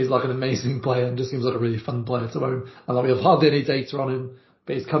 Gnonto is like an amazing player and just seems like a really fun player to own. And like, we have hardly any data on him,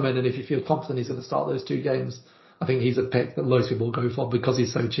 but he's come in, and if you feel confident he's going to start those 2 games, I think he's a pick that loads of people will go for because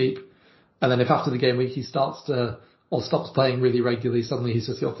he's so cheap. And then if after the game week he stops playing really regularly, suddenly he's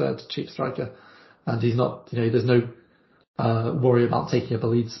just your third cheap striker, and he's not. There's no worry about taking up a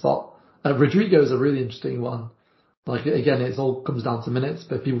lead spot. Rodrigo is a really interesting one. Like, again, it all comes down to minutes,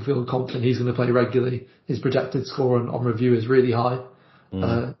 but people feel confident he's going to play regularly. His projected score on review is really high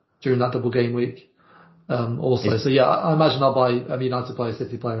during that double game week. So yeah, I imagine I'll buy a United player,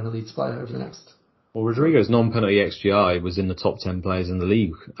 City player, and a Leeds player over the next. Well, Rodrigo's non-penalty XGI was in the top 10 players in the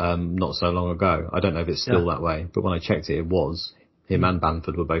league not so long ago. I don't know if it's still that way, but when I checked it was. Him and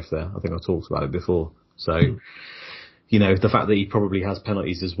Bamford were both there. I think I talked about it before. So, the fact that he probably has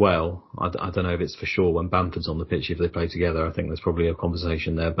penalties as well, I don't know if it's for sure when Bamford's on the pitch if they play together. I think there's probably a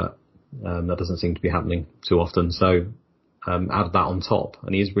conversation there, but that doesn't seem to be happening too often. So add that on top,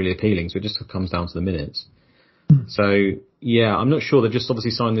 and he is really appealing. So it just comes down to the minutes. So, yeah, I'm not sure. They've just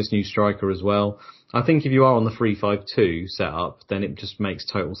obviously signed this new striker as well. I think if you are on the 3-5-2 setup, then it just makes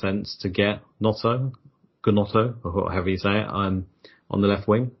total sense to get Gnonto, or however you say it, on the left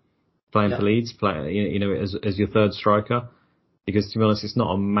wing, playing for Leeds, as your third striker. Because, to be honest, it's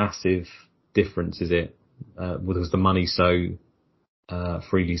not a massive difference, is it? Because the money's so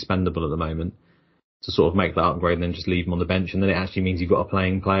freely spendable at the moment, to sort of make that upgrade and then just leave him on the bench. And then it actually means you've got a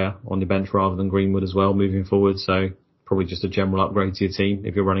playing player on your bench rather than Greenwood as well moving forward. So probably just a general upgrade to your team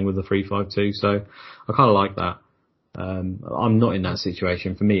if you're running with the 3-5-2. So I kind of like that. I'm not in that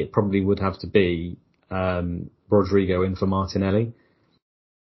situation. For me, it probably would have to be Rodrigo in for Martinelli.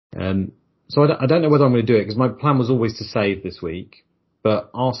 So I don't know whether I'm going to do it because my plan was always to save this week.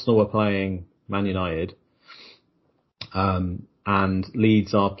 But Arsenal are playing Man United. And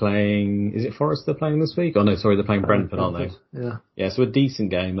Leeds are playing, is it Forest they're playing this week? Oh no, sorry, they're playing Brentford, aren't they? Yeah. Yeah, so a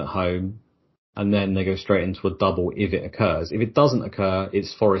decent game at home, and then they go straight into a double if it occurs. If it doesn't occur,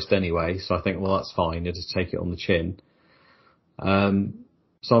 it's Forest anyway, so I think, well, that's fine, you just take it on the chin. So I'm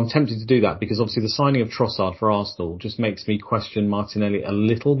tempted to do that because obviously the signing of Trossard for Arsenal just makes me question Martinelli a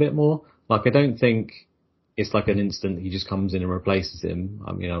little bit more. Like, I don't think it's like an instant he just comes in and replaces him.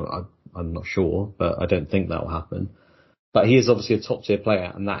 I'm not sure, but I don't think that will happen. But he is obviously a top tier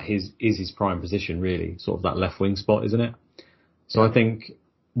player, and that is his prime position, really, sort of that left wing spot, isn't it? So I think,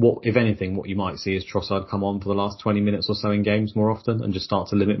 if anything, what you might see is Trossard come on for the last 20 minutes or so in games more often and just start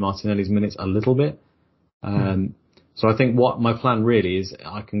to limit Martinelli's minutes a little bit. So I think what my plan really is,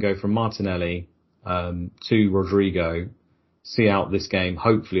 I can go from Martinelli to Rodrigo, see out this game,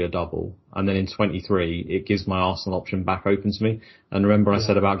 hopefully a double, and then in 23 it gives my Arsenal option back open to me. And remember I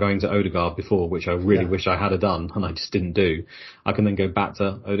said about going to Odegaard before, which I really wish I had done and I just didn't do. I can then go back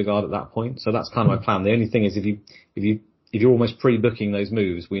to Odegaard at that point. So that's kind of my plan. The only thing is if you're almost pre-booking those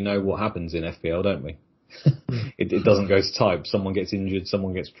moves, we know what happens in FPL, don't we? It doesn't go to type. Someone gets injured,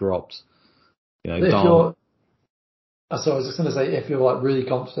 someone gets dropped. So I was just going to say, if you're like really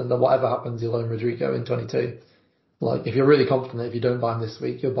confident that whatever happens, you'll own Rodrigo in 22. Like, if you're really confident if you don't buy him this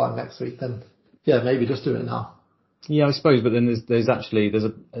week, you'll buy him next week, then yeah, maybe just do it now. Yeah, I suppose, but then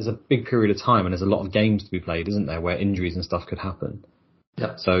there's a big period of time and there's a lot of games to be played, isn't there, where injuries and stuff could happen.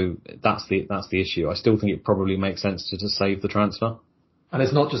 Yeah. So that's the issue. I still think it probably makes sense to just save the transfer. And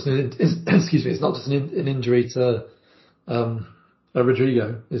it's not just it's not just an injury to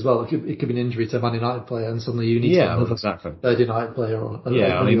Rodrigo as well. It could be an injury to a Man United player, and suddenly you need exactly. Third United player or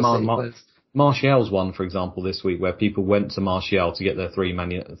Martial's one, for example, this week where people went to Martial to get their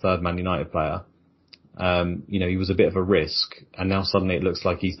third Man United player. He was a bit of a risk, and now suddenly it looks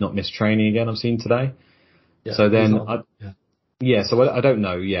like he's not missed training again. I've seen today. Yeah, so then, so I don't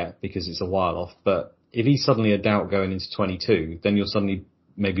know yet because it's a while off. But if he's suddenly a doubt going into 22, then you're suddenly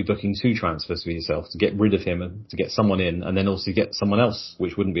maybe booking 2 transfers for yourself to get rid of him and to get someone in, and then also get someone else,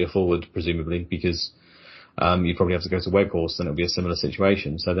 which wouldn't be a forward presumably because. You'd probably have to go to Weghorst and it would be a similar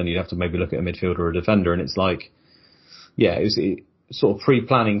situation. So then you'd have to maybe look at a midfielder or a defender, and it's like, it's sort of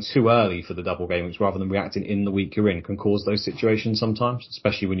pre-planning too early for the double game, which rather than reacting in the week you're in can cause those situations sometimes,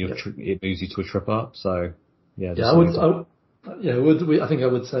 especially when it moves you to a triple up. So I think I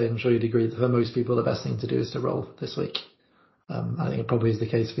would say, I'm sure you'd agree that for most people the best thing to do is to roll this week. I think it probably is the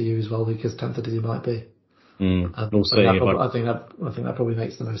case for you as well, because tempted as you might be. We'll see. I think that probably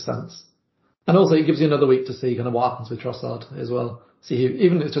makes the most sense. And also it gives you another week to see kind of what happens with Trossard as well. See who,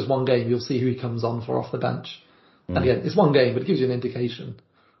 even if it's just one game, you'll see who he comes on for off the bench. And again, it's one game, but it gives you an indication.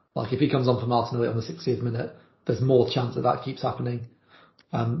 Like if he comes on for Martinelli on the 60th minute, there's more chance that keeps happening.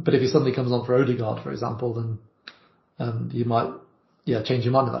 But if he suddenly comes on for Odegaard, for example, then you might, change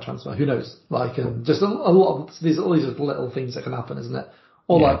your mind on that transfer. Who knows? Like, just a lot of these little things that can happen, isn't it?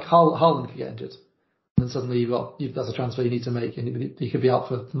 Or like Haaland could get injured, and then suddenly that's a transfer you need to make, and he could be out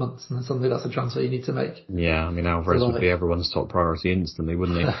for months, and then suddenly that's a transfer you need to make. Yeah, I mean Alvarez would be everyone's top priority instantly,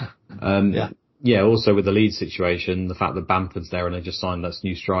 wouldn't he? Yeah. Also with the Leeds situation, the fact that Bamford's there and they just signed that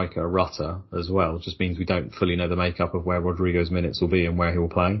new striker, Rutter, as well, just means we don't fully know the makeup of where Rodrigo's minutes will be and where he will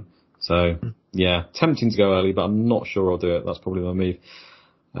play. So, tempting to go early, but I'm not sure I'll do it. That's probably my move.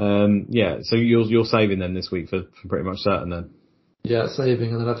 So you're saving then this week for pretty much certain then? Yeah,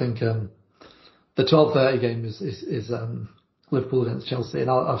 saving, and then I think the 12:30 game is Liverpool against Chelsea, and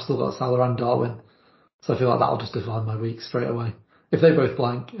I've still got Salah and Darwin, so I feel like that'll just define my week straight away. If they both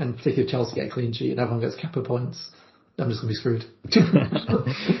blank, and particularly if Chelsea get a clean sheet and everyone gets Kepa points, I'm just going to be screwed.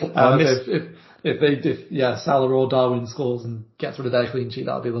 If Salah or Darwin scores and gets rid of their clean sheet,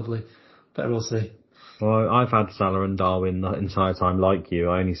 that'll be lovely. But we'll see. Well, I've had Salah and Darwin the entire time like you.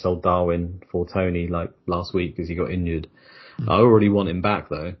 I only sold Darwin for Tony like last week because he got injured. I already want him back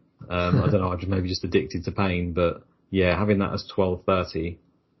though. I don't know, I'm maybe just addicted to pain, but having that as 12:30,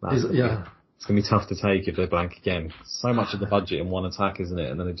 it's going to be tough to take if they blank again. So much of the budget in one attack, isn't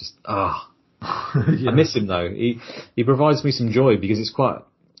it? And then it just, I miss him though. He provides me some joy because it's quite,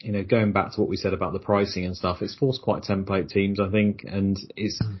 going back to what we said about the pricing and stuff, it's forced quite template teams, I think. And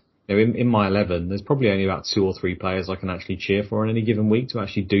it's, in my 11, there's probably only about 2 or 3 players I can actually cheer for in any given week to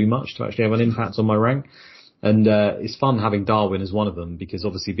actually do much, to actually have an impact on my rank. And it's fun having Darwin as one of them because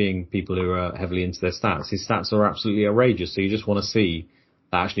obviously being people who are heavily into their stats, his stats are absolutely outrageous. So you just want to see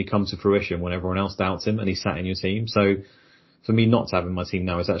that actually come to fruition when everyone else doubts him and he's sat in your team. So for me not to have him in my team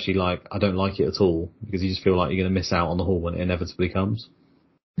now is actually like, I don't like it at all because you just feel like you're going to miss out on the haul when it inevitably comes.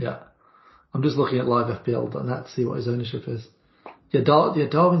 Yeah. I'm just looking at livefpl.net to see what his ownership is.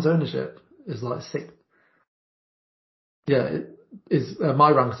 Darwin's ownership is like 6.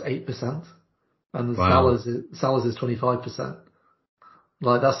 My rank's 8%. And Salah's is 25%.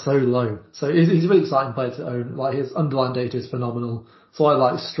 Like, that's so low. So he's a really exciting player to own. Like, his underlying data is phenomenal. So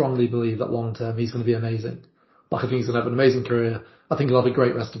I strongly believe that long term he's going to be amazing. Like, I think he's going to have an amazing career. I think he'll have a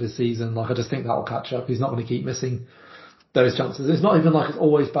great rest of his season. Like, I just think that'll catch up. He's not going to keep missing those chances. It's not even like it's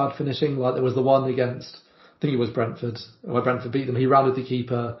always bad finishing. Like, there was the one against, I think it was Brentford, where Brentford beat them. He rounded the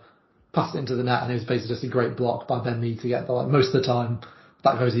keeper, passed it into the net, and it was basically just a great block by Ben Mee to get there. Like, most of the time,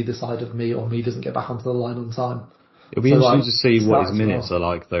 that goes either side of me or Mee doesn't get back onto the line on time. It'll be interesting to see what his minutes are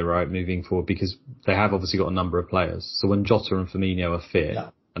like though, right, moving forward, because they have obviously got a number of players. So when Jota and Firmino are fit,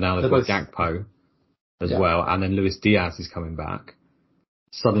 and now they've got Gakpo as well, and then Luis Diaz is coming back,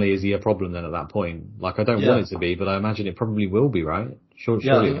 suddenly is he a problem then at that point? Like, I don't want it to be, but I imagine it probably will be, right? Surely.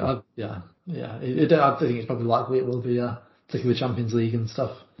 I think it's probably likely it will be, particularly with Champions League and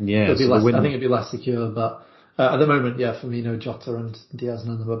stuff. Yeah, I think it'd be less secure, but at the moment, Firmino, Jota and Diaz,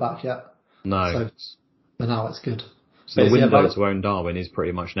 none of them are back yet. No. So for now, it's good. So the window to own Darwin is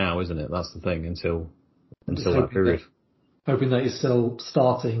pretty much now, isn't it? That's the thing, until that period. Hoping that he's still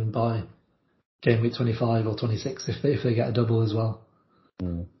starting by game week 25 or 26 if they get a double as well.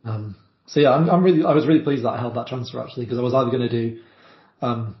 Mm. I was really pleased that I held that transfer actually, because I was either going to do,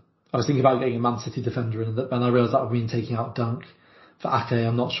 I was thinking about getting a Man City defender and I realised that would mean taking out Dunk. For Ake,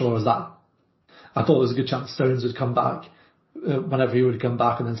 I'm not sure I thought there was a good chance Stones would come back whenever he would come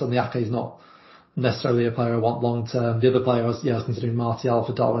back, and then suddenly Ake's not necessarily a player I want long term. The other player I was considering Martial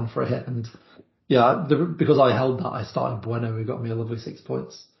for Darwin for a hit, and because I held that, I started Bueno, who got me a lovely 6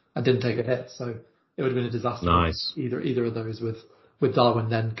 points. I didn't take a hit, so it would have been a disaster. Nice. Either of those with Darwin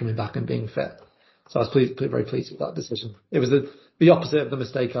then coming back and being fit. So I was very pleased with that decision. It was the opposite of the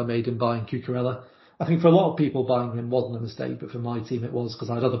mistake I made in buying Cucurella. I think for a lot of people buying him wasn't a mistake, but for my team it was, because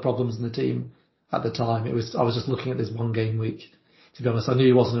I had other problems in the team at the time. I was just looking at this one game week. To be honest, I knew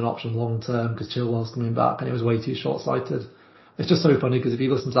he wasn't an option long term because Chilwell's coming back, and it was way too short-sighted. It's just so funny because if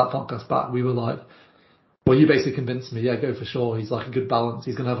you listen to that podcast back, we were like, well, you basically convinced me, go for sure. He's like a good balance.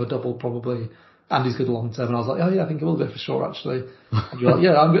 He's going to have a double probably, and he's good long term. And I was like, oh yeah, I think he will go for sure actually. And you were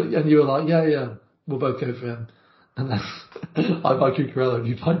like, I'm good. And you were like, yeah, we'll both go for him. And then I buy Cucurella and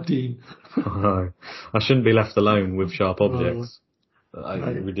you buy Dean. Oh, no. I shouldn't be left alone with sharp objects.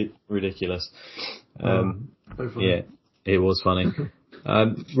 Ridiculous. Yeah, it was funny.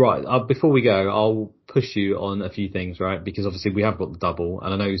 Right, before we go, I'll push you on a few things, right? Because obviously we have got the double,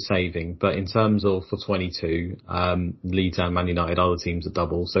 and I know you're saving, but in terms of for 22, Leeds and Man United, other teams are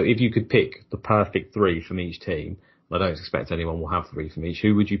double. So if you could pick the perfect 3 from each team, I don't expect anyone will have 3 from each.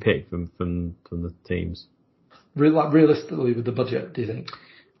 Who would you pick from the teams? Realistically, with the budget, do you think?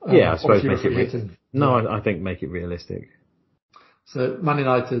 Yeah, I suppose if you were make it free hitting. No, I think make it realistic. So Man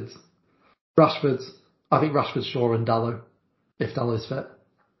United, Rashford. I think Rashford, Shaw, and Dalot, if Dalot's fit.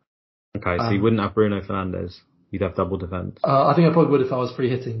 Okay, so you wouldn't have Bruno Fernandes. You'd have double defence. I think I probably would if I was free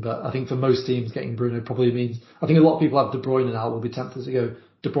hitting, but I think for most teams, getting Bruno probably means. I think a lot of people have De Bruyne now. Will be tempted to go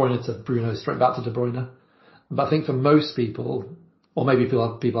De Bruyne to Bruno, straight back to De Bruyne. But I think for most people, or maybe people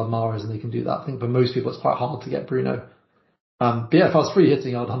have Mahrez and they can do that. I think for most people, it's quite hard to get Bruno. But yeah, if I was free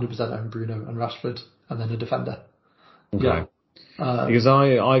hitting, I would 100% own Bruno and Rashford, and then a defender. Okay. Yeah. Because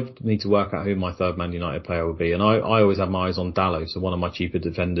I need to work out who my third Man United player will be, and I always have my eyes on Dalot, so one of my cheaper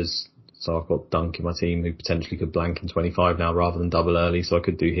defenders. So I've got Dunk in my team who potentially could blank in 25 now rather than double early, so I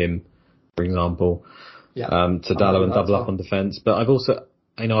could do him, for example, to Dalot and double up on defence. But I've also,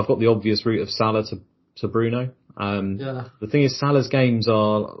 I've got the obvious route of Salah to Bruno. The thing is, Salah's games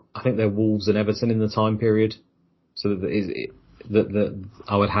are, I think they're Wolves and Everton in the time period, so that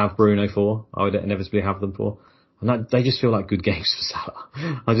I would have Bruno for, I would inevitably have them for. And they just feel like good games for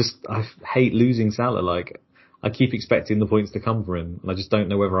Salah. I hate losing Salah. Like, I keep expecting the points to come for him, and I just don't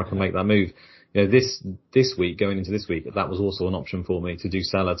know whether I can make that move. This week, going into this week, that was also an option for me to do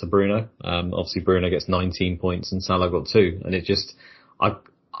Salah to Bruno. Obviously Bruno gets 19 points and Salah got 2, and it just, I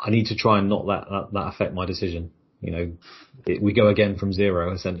need to try and not let that affect my decision. We go again from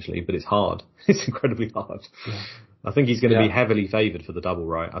 0 essentially, but it's hard. It's incredibly hard. Yeah. I think he's going to be heavily favoured for the double,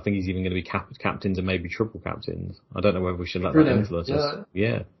 right? I think he's even going to be captains and maybe triple captains. I don't know whether we should let that influence us.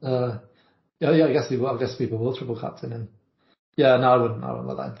 Yeah. I guess people will triple captain him. Yeah, no, I wouldn't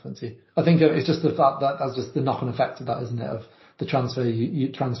let that influence you. I think it's just the fact that that's just the knock-on effect of that, isn't it? Of the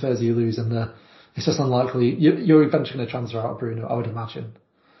transfers you lose, and it's just unlikely. You're eventually going to transfer out of Bruno, I would imagine.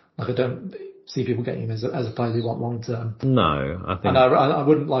 Like, I don't see people getting him as a player they want long term. No, I think. And I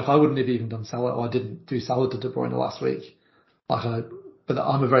wouldn't have even done Salah, or I didn't do Salah to De Bruyne last week. But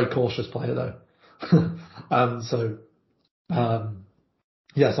I'm a very cautious player though. So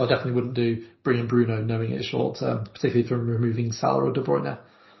I definitely wouldn't bring in Bruno knowing it's short term, particularly from removing Salah or De Bruyne.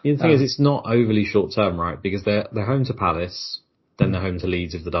 The thing is, it's not overly short term, right? Because they're home to Palace, then they're home to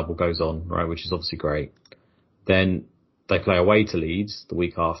Leeds if the double goes on, right? Which is obviously great. Then they play away to Leeds the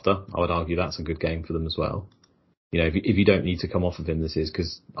week after. I would argue that's a good game for them as well. If you don't need to come off of him, this is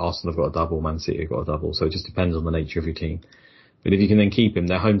because Arsenal have got a double, Man City have got a double, so it just depends on the nature of your team. But if you can then keep him,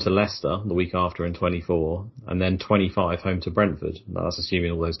 they're home to Leicester the week after in 24, and then 25 home to Brentford. That's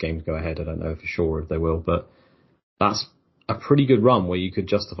assuming all those games go ahead. I don't know for sure if they will, but that's a pretty good run where you could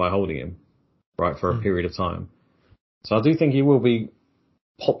justify holding him, right, for a period of time. So I do think he will be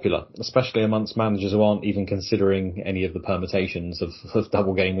popular, especially amongst managers who aren't even considering any of the permutations of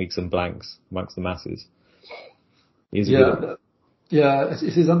double game weeks and blanks amongst the masses. It's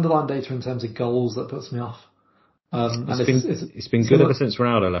his underlying data in terms of goals that puts me off. It's been good ever since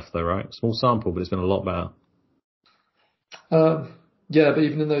Ronaldo left though, right? Small sample, but it's been a lot better. But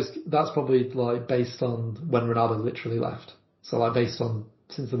even in those, that's probably like based on when Ronaldo literally left. So like based on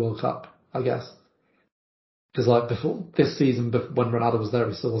since the World Cup, I guess. Because like before this season, when Ronaldo was there,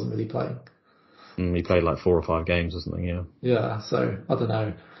 he still wasn't really playing. He played like 4 or 5 games or something, yeah. Yeah, so I don't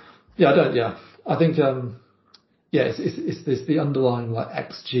know. I think it's the underlying like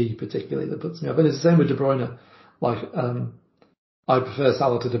XG particularly that puts me up, and it's the same with De Bruyne. Like, I prefer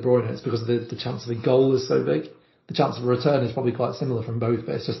Salah to De Bruyne. It's because the chance of a goal is so big. The chance of a return is probably quite similar from both,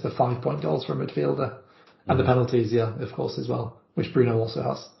 but it's just the 5-point goals from a midfielder. And the penalties, of course, as well, which Bruno also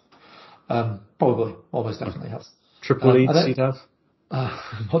has. Probably, almost definitely has. Triple leads you'd have?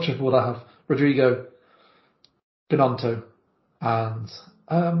 What triple would I have? Rodrigo, Gnonto, and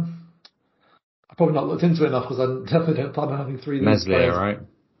I've probably not looked into it enough because I definitely don't plan on having 3 leads. Meslier, right?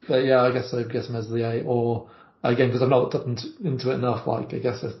 But yeah, I guess Meslier, or again, because I've not looked into it enough, I think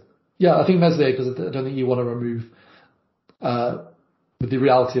Meslier, because I don't think you want to remove the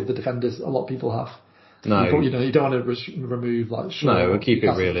reality of the defenders a lot of people have. No. You don't want to remove like Shaw. No, we'll keep it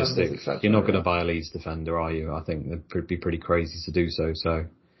realistic. You're not going to buy a Leeds defender, are you? I think it'd be pretty crazy to do so. So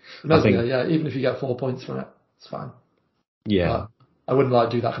Meslier, even if you get 4 points from it, it's fine. Yeah. I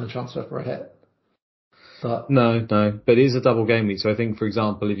wouldn't do that kind of transfer for a hit. But No, but it is a double game week. So I think, for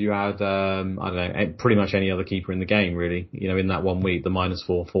example, if you had, I don't know, pretty much any other keeper in the game, really, in that 1 week, the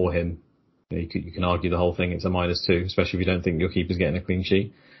 -4 for him, you can argue the whole thing it's a -2, especially if you don't think your keeper's getting a clean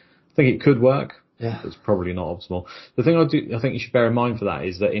sheet. I think it could work. Yeah. It's probably not optimal. The thing I think you should bear in mind for that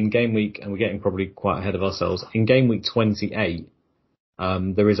is that in game week, and we're getting probably quite ahead of ourselves, in game week 28,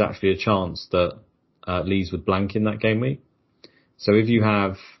 there is actually a chance that Leeds would blank in that game week. So if you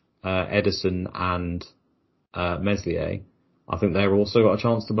have Ederson and Meslier, I think they're also got a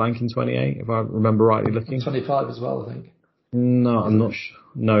chance to blank in 28, if I remember rightly looking. 25 as well, I think. No, I'm not sure.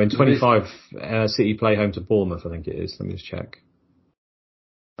 No, in Is it 25, City play home to Bournemouth, I think it is. Let me just check.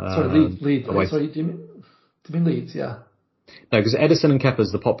 Sorry, Leeds. Oh, wait. Sorry, do you mean Leeds? Yeah. No, because Edison and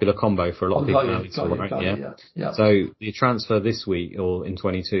Kepa's the popular combo for a lot of people now, right? Yeah. So the transfer this week or in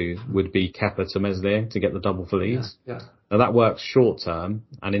 22 would be Kepa to Meslier to get the double for Leeds. Yeah. Now that works short term,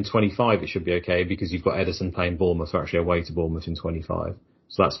 and in 25 it should be okay because you've got Edison playing Bournemouth, or actually away to Bournemouth in 25.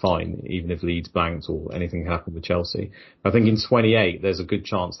 So that's fine, even if Leeds blanked or anything happened with Chelsea. I think in 28 there's a good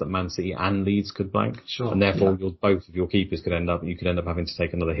chance that Man City and Leeds could blank, and therefore both of your keepers could end up having to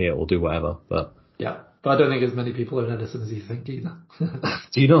take another hit or do whatever. But I don't think as many people own Edison as you think either.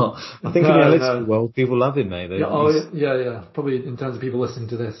 do you not? I think in the analytical world, people love him, mate. Yeah. Probably in terms of people listening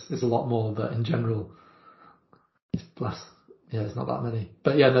to this, it's a lot more, but in general, it's less. Yeah, it's not that many.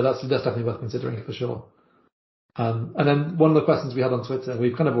 But yeah, no, that's definitely worth considering for sure. And then one of the questions we had on Twitter,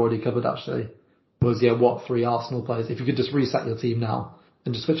 we've kind of already covered actually, was what 3 Arsenal players, if you could just reset your team now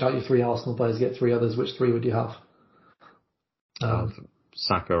and just switch out your 3 Arsenal players, get 3 others, which 3 would you have?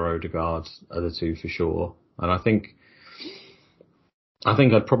 Saka, Odegaard are the 2 for sure. And I think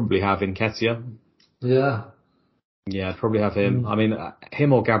I'd probably have Nketiah. Yeah. Yeah, I'd probably have him. I mean,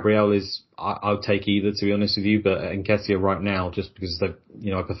 him or Gabriel I would take either, to be honest with you, but Nketiah right now, just because I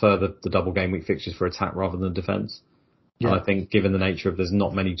prefer the double game week fixtures for attack rather than defence. Yeah. And I think given the nature of there's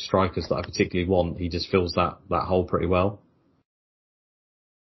not many strikers that I particularly want, he just fills that hole pretty well.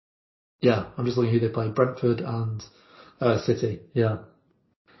 Yeah, I'm just looking who they play, Brentford and City, yeah.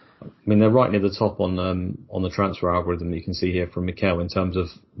 I mean, they're right near the top on the transfer algorithm that you can see here from Mikel in terms of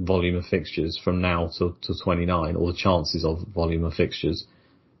volume of fixtures from now to 29, or the chances of volume of fixtures.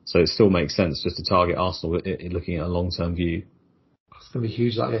 So it still makes sense just to target Arsenal looking at a long-term view. It's going to be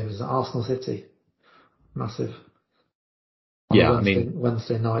huge, that game, isn't it? Arsenal City. Massive.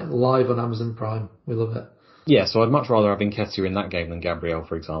 Wednesday night, live on Amazon Prime. We love it. Yeah, so I'd much rather have Nketiah in that game than Gabriel,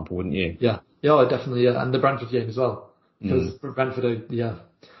 for example, wouldn't you? Yeah, definitely, yeah. And the Brentford game as well. Because Brentford,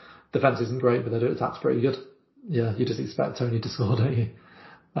 defence isn't great, but their attack's pretty good. Yeah, you just expect Tony to score, don't you?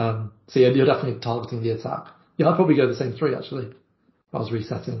 So you're definitely targeting the attack. Yeah, I'd probably go the same 3, actually. I was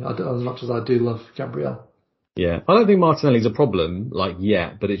resetting, as much as I do love Gabriel. Yeah, I don't think Martinelli's a problem,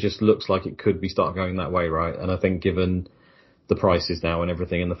 yet, but it just looks like it could be start going that way, right? And I think given the prices now and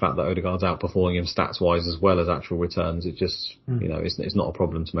everything, and the fact that Odegaard's outperforming him stats-wise as well as actual returns, it just, it's not a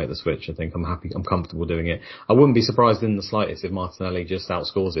problem to make the switch. I think I'm comfortable doing it. I wouldn't be surprised in the slightest if Martinelli just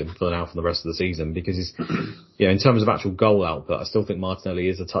outscores him for the rest of the season, because he's, in terms of actual goal output, I still think Martinelli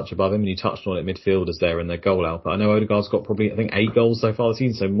is a touch above him, and you touched on it, midfielders there and their goal output. I know Odegaard's got probably, 8 goals so far this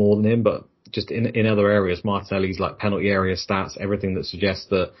season, so more than him, but just in other areas, Martinelli's penalty area stats, everything that suggests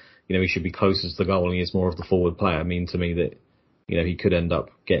that, he should be closer to the goal and he is more of the forward player, mean to me that, he could end up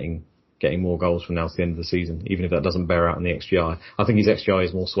getting more goals from now to the end of the season, even if that doesn't bear out in the XGI. I think his XGI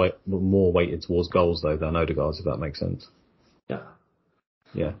is more weighted towards goals though than Odegaard's, if that makes sense. Yeah,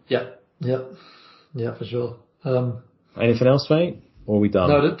 for sure. Anything else, mate? Or are we done?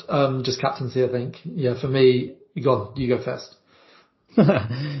 No, just captaincy, I think. Yeah, for me, you go first. Do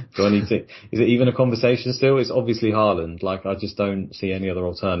I need to? Is it even a conversation still? It's obviously Haaland. I just don't see any other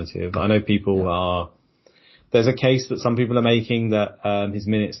alternative. I know people are. There's a case that some people are making that his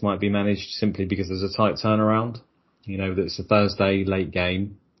minutes might be managed simply because there's a tight turnaround. That it's a Thursday late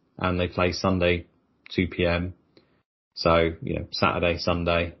game and they play Sunday 2 p.m. So, Saturday,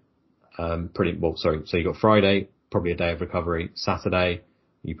 Sunday, So you got Friday, probably a day of recovery. Saturday,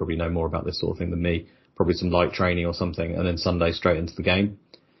 you probably know more about this sort of thing than me. Probably some light training or something, and then Sunday straight into the game.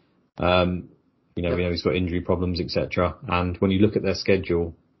 We know he's got injury problems, etc. And when you look at their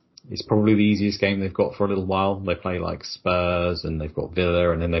schedule, it's probably the easiest game they've got for a little while. They play Spurs, and they've got Villa,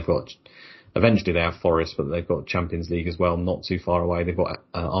 and then eventually they have Forest, but they've got Champions League as well, not too far away. They've got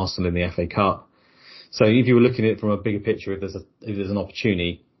Arsenal in the FA Cup. So if you were looking at it from a bigger picture, if there's an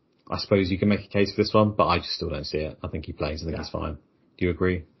opportunity, I suppose you can make a case for this one, but I just still don't see it. I think he plays. I think he's fine. Do you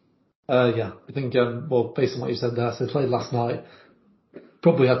agree? I think, based on what you said there, so they played last night,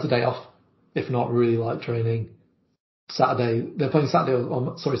 probably had today off, if not really light training. Saturday, they're playing Sunday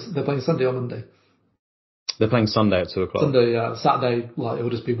on Monday. They're playing Sunday at 2:00. Sunday, yeah. Saturday, it will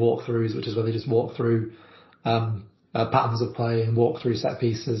just be walkthroughs, which is where they just walk through patterns of play and walk through set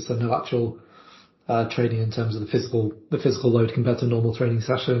pieces, so no actual training in terms of the physical load compared to a normal training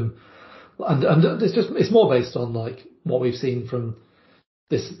session. And it's more based on what we've seen from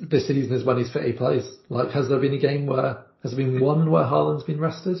this season is when he's fit, he plays. Has there been one where Haaland's been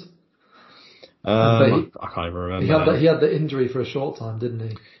rested? I can't even remember. He had the injury for a short time, didn't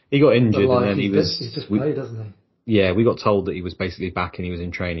he? He got injured and then he just played, doesn't he? Yeah, we got told that he was basically back and he was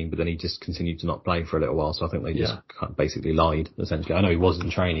in training, but then he just continued to not play for a little while. So I think they just kind of basically lied, essentially. I know he was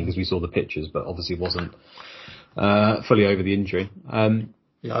in training because we saw the pictures, but obviously wasn't fully over the injury. I think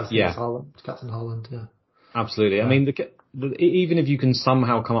it's Haaland, Captain Haaland, yeah. Absolutely. Yeah. I mean, even if you can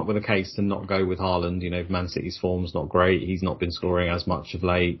somehow come up with a case to not go with Haaland, Man City's form's not great, he's not been scoring as much of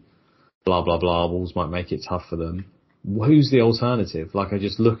late, blah, blah, blah, Wolves might make it tough for them. Who's the alternative? Like, I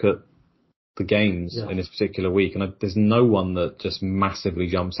just look at the games in this particular week, and there's no one that just massively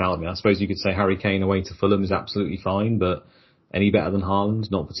jumps out at me. I suppose you could say Harry Kane away to Fulham is absolutely fine, but any better than Haaland?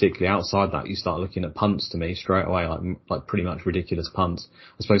 Not particularly. Outside that, you start looking at punts to me straight away, like pretty much ridiculous punts.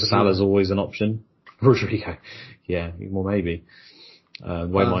 I suppose Salah's always an option. Rodrigo, yeah, well maybe. The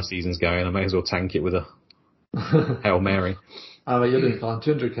way my season's going, I may as well tank it with a Hail Mary. Oh, you're doing fine.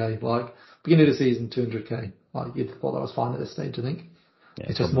 200k, like beginning of the season, 200k. Like you'd thought that was fine at this stage, I think. Yeah,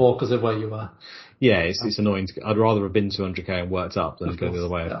 it's just more because of where you were. Yeah, it's annoying. I'd rather have been 200k and worked up than go the other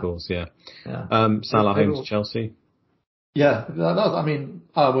way, of course. Yeah. Salah home to Chelsea. Yeah, I mean,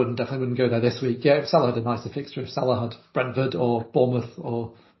 I definitely wouldn't go there this week. Yeah, if Salah had a nicer fixture, if Salah had Brentford or Bournemouth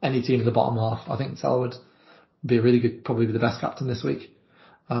or any team in the bottom half, I think Salah would be a really good, probably be the best captain this week.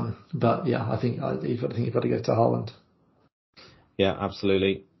 But yeah, I think you've got to go to Haaland. Yeah,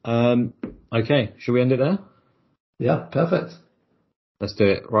 absolutely. Okay, should we end it there? Yeah, perfect. Let's do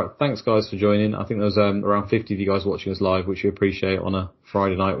it. Right, thanks guys for joining. I think there was around 50 of you guys watching us live, which we appreciate on a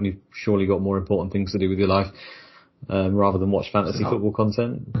Friday night when you've surely got more important things to do with your life, rather than watch fantasy football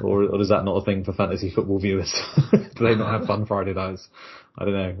content. Or is that not a thing for fantasy football viewers? Do they not have fun Friday nights? I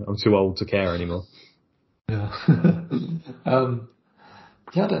don't know. I'm too old to care anymore. Yeah.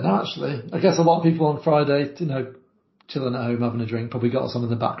 Yeah, I don't know actually. I guess a lot of people on Friday, chilling at home, having a drink, probably got some in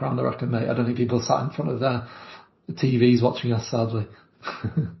the background, I reckon, mate. I don't think people sat in front of their TVs watching us, sadly.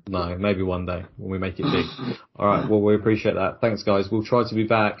 No, maybe one day when we make it big. All right, well, we appreciate that. Thanks, guys. We'll try to be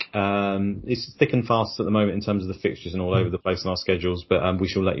back. It's thick and fast at the moment in terms of the fixtures and all over the place in our schedules, but we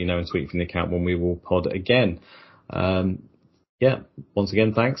shall let you know and tweet from the account when we will pod again. Once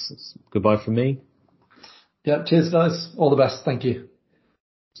again, thanks. Goodbye from me. Yeah, cheers, guys. All the best. Thank you.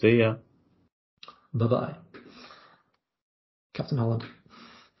 See ya. Bye-bye. Captain Haaland.